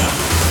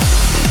Rayel.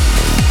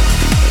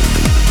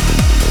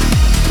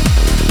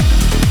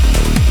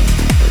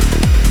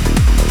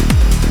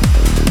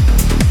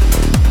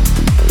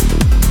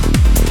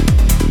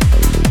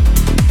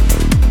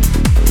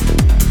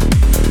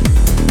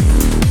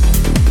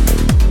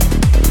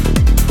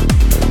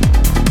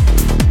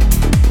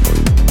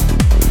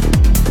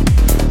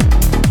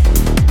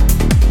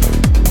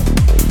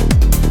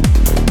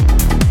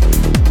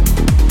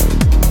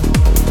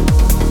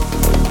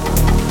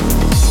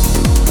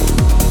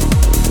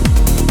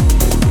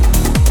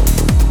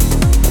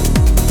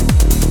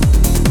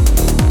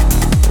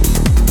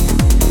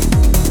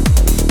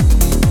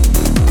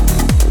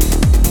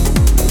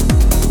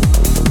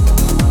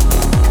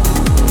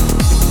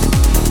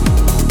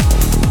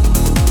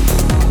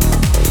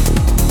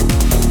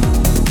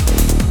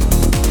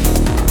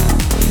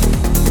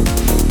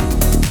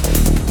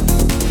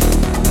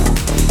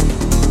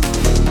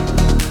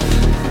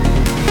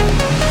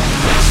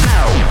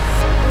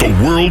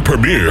 World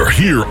premiere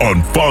here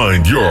on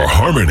Find Your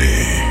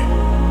Harmony.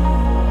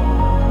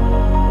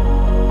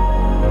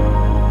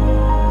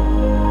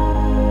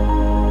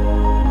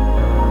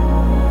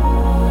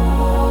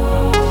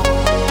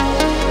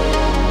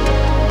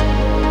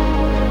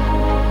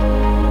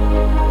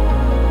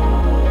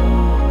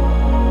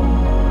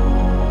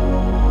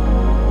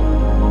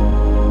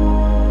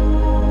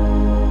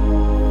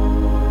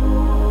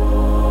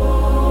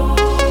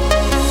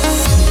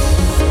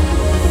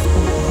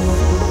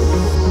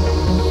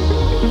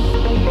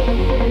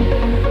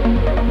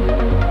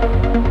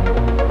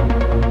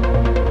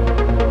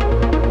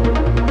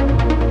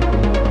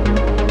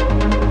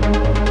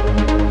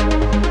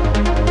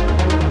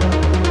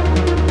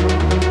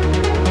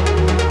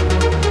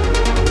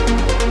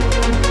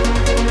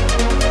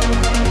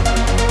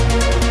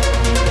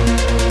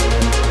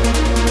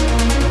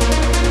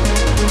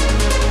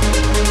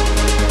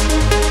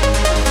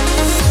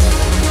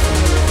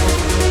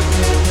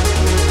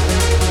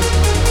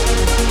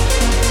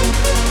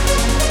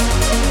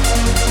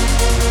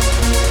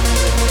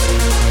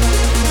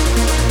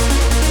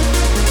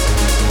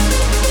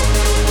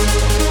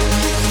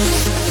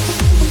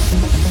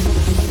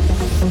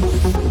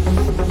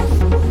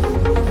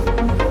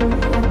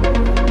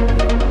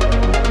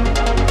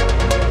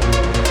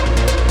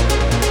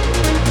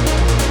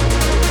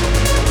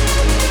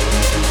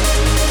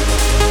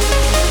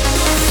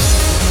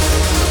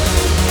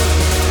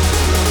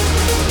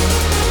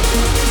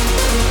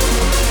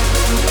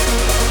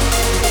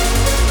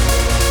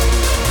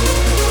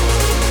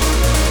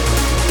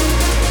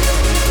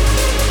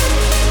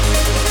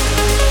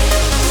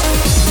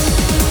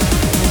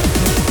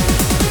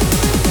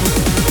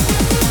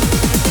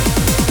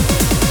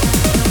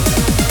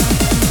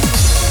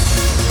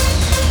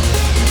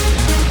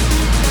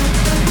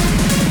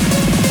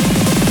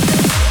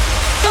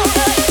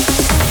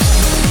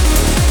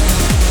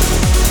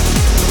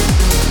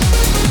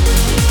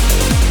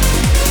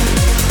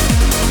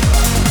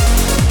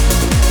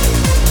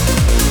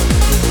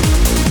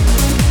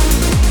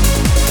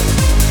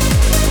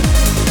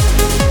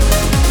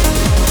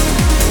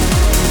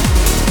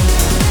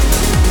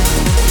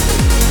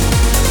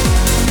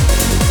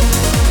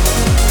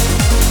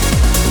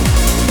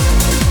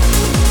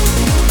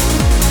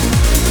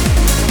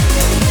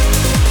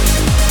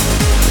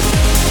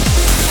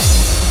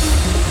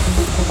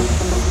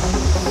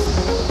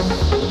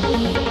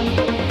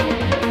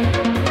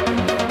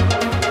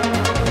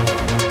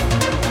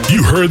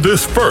 You heard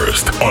this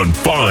first on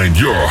Find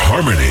Your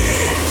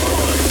Harmony.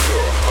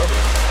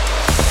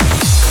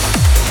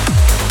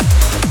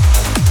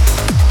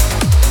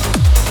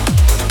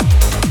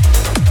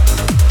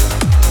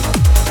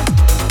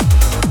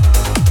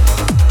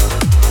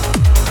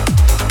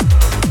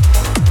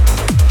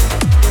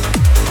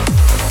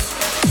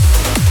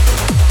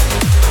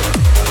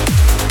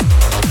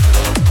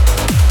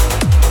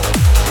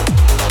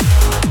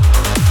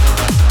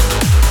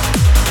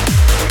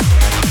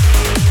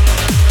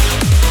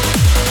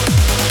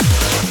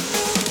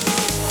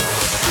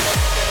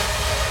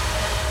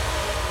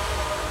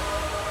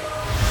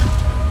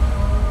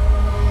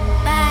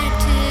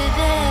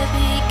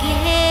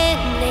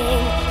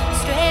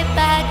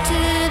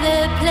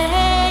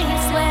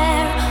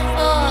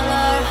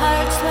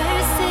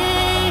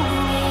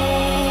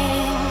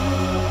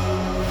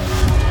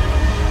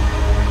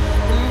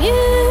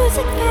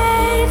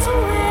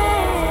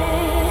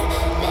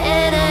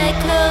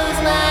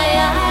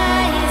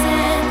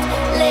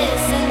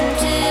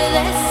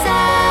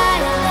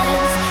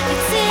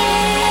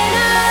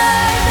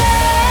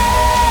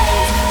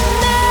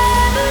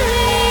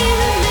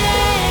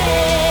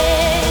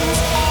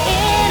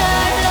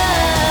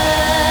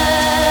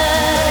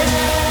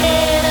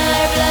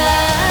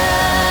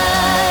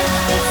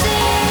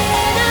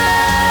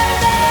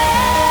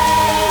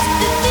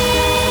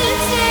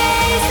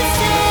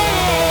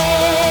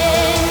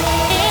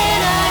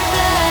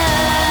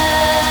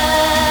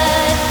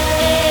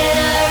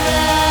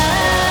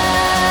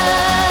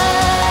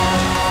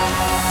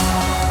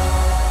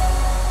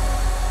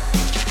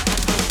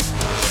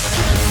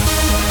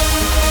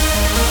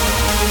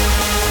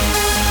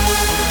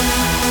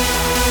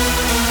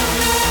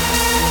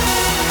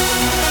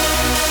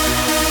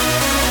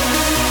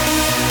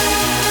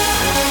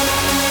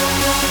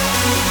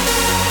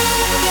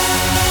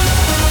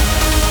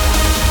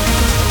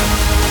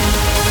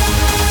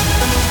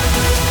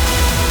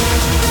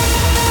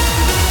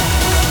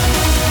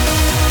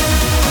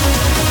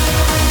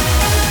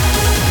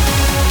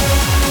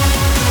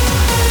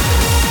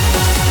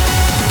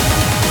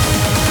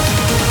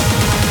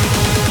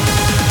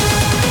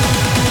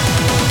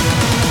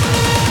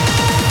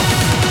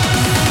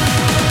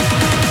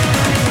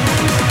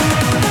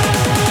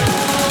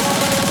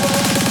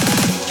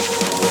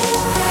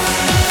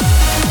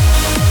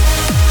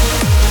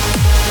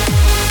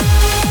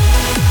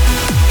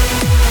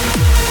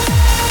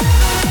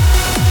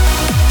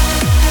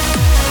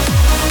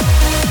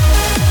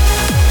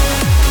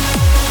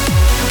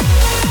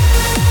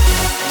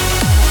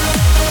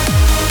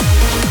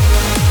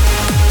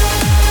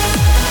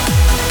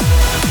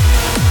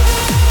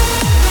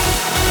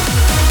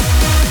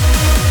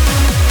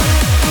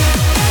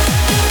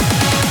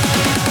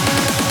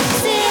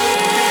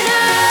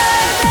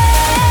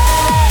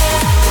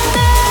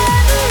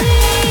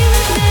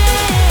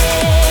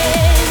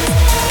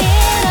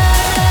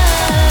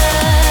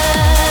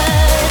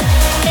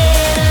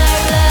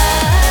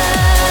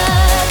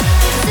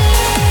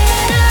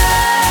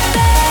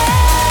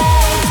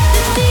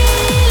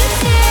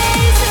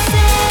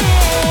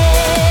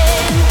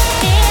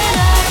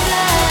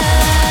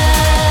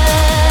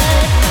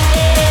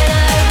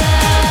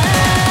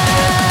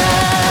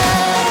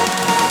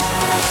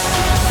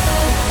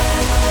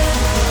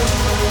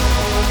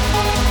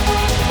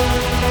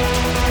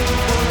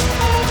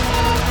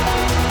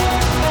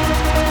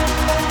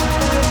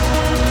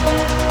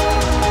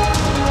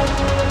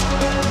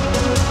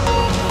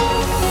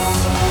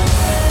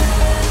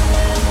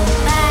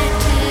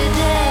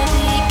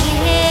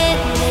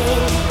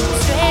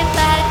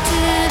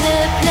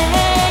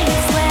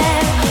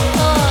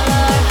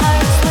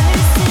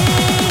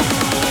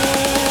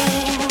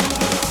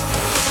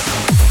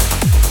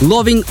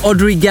 Loving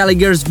Audrey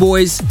Gallagher's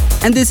voice,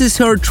 and this is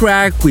her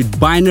track with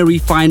Binary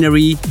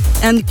Finery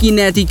and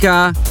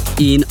Kinetica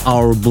in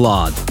Our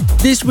Blood.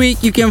 This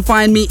week you can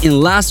find me in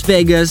Las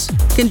Vegas,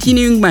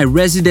 continuing my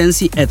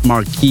residency at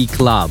Marquee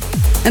Club,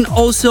 and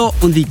also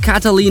on the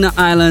Catalina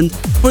Island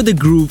for the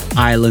Groove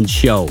Island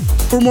show.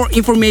 For more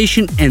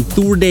information and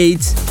tour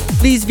dates,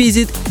 please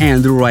visit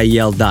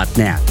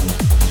andrewrayel.net.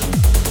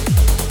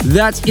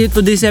 That's it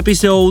for this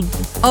episode.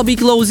 I'll be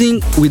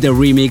closing with a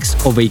remix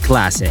of a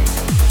classic.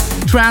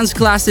 Trance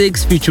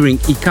Classics featuring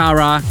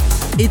Ikara,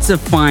 It's a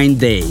Fine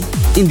Day,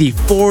 in the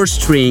 4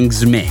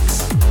 strings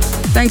mix.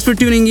 Thanks for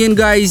tuning in,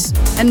 guys,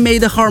 and may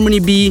the harmony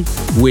be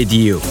with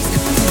you.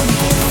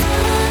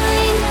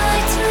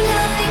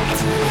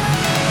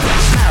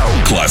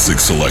 Classic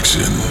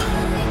selection.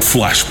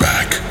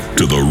 Flashback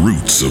to the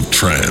roots of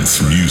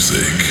trance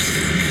music.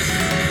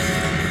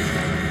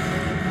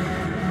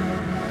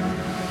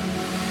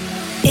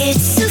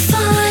 It's a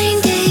fine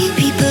day,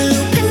 people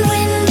open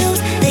windows,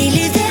 they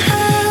leave their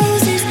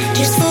houses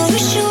just for a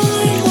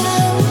short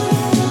while.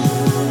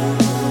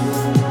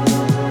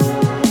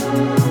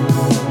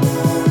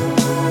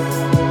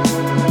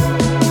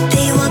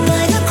 They walk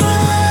by the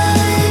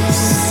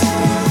cross,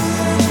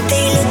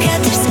 they look at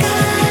the sky.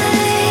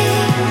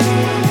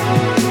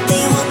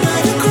 They walk by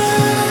the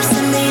cross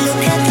and they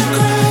look at the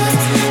cross,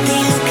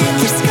 they look at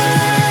the sky.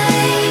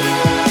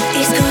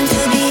 It's going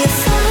to be a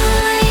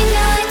fine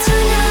night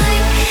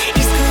tonight.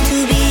 It's going to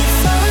be a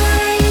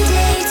fine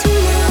day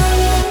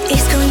tomorrow.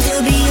 It's going to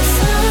be a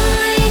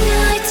fine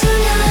night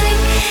tonight.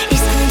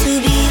 It's going to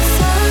be a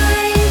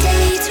fine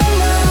day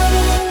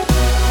tomorrow.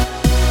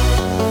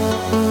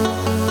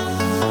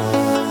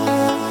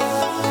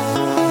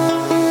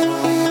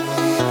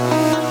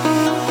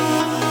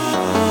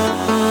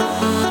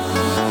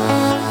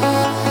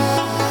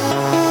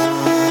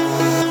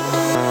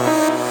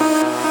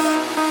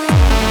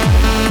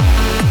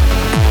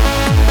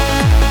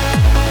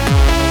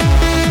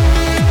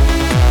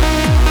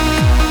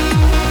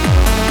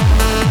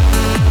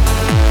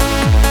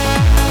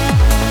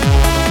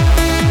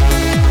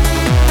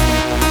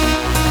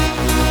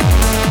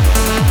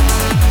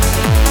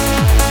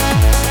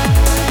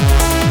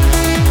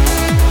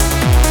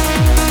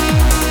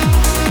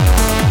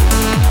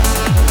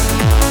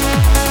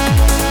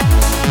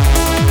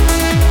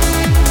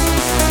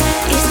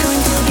 It's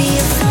going to be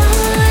a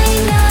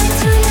fine night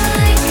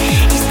tonight.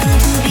 It's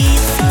going to be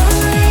a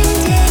fine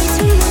day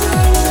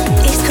tomorrow.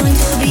 It's going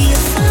to be a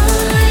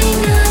fine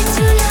night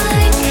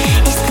tonight.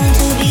 It's going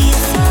to be a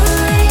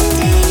fine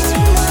day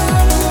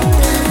tomorrow.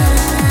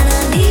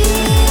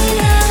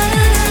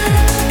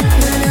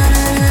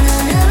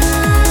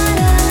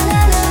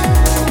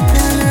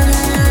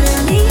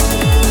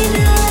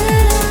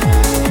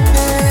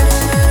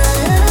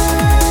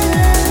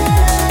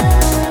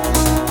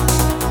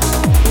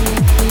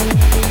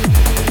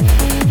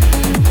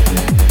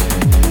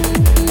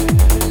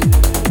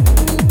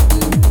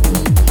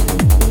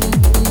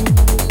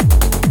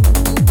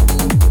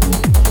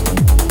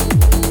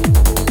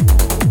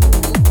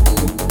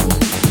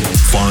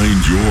 Find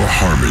your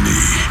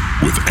harmony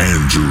with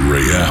Andrew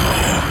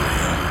Rayel.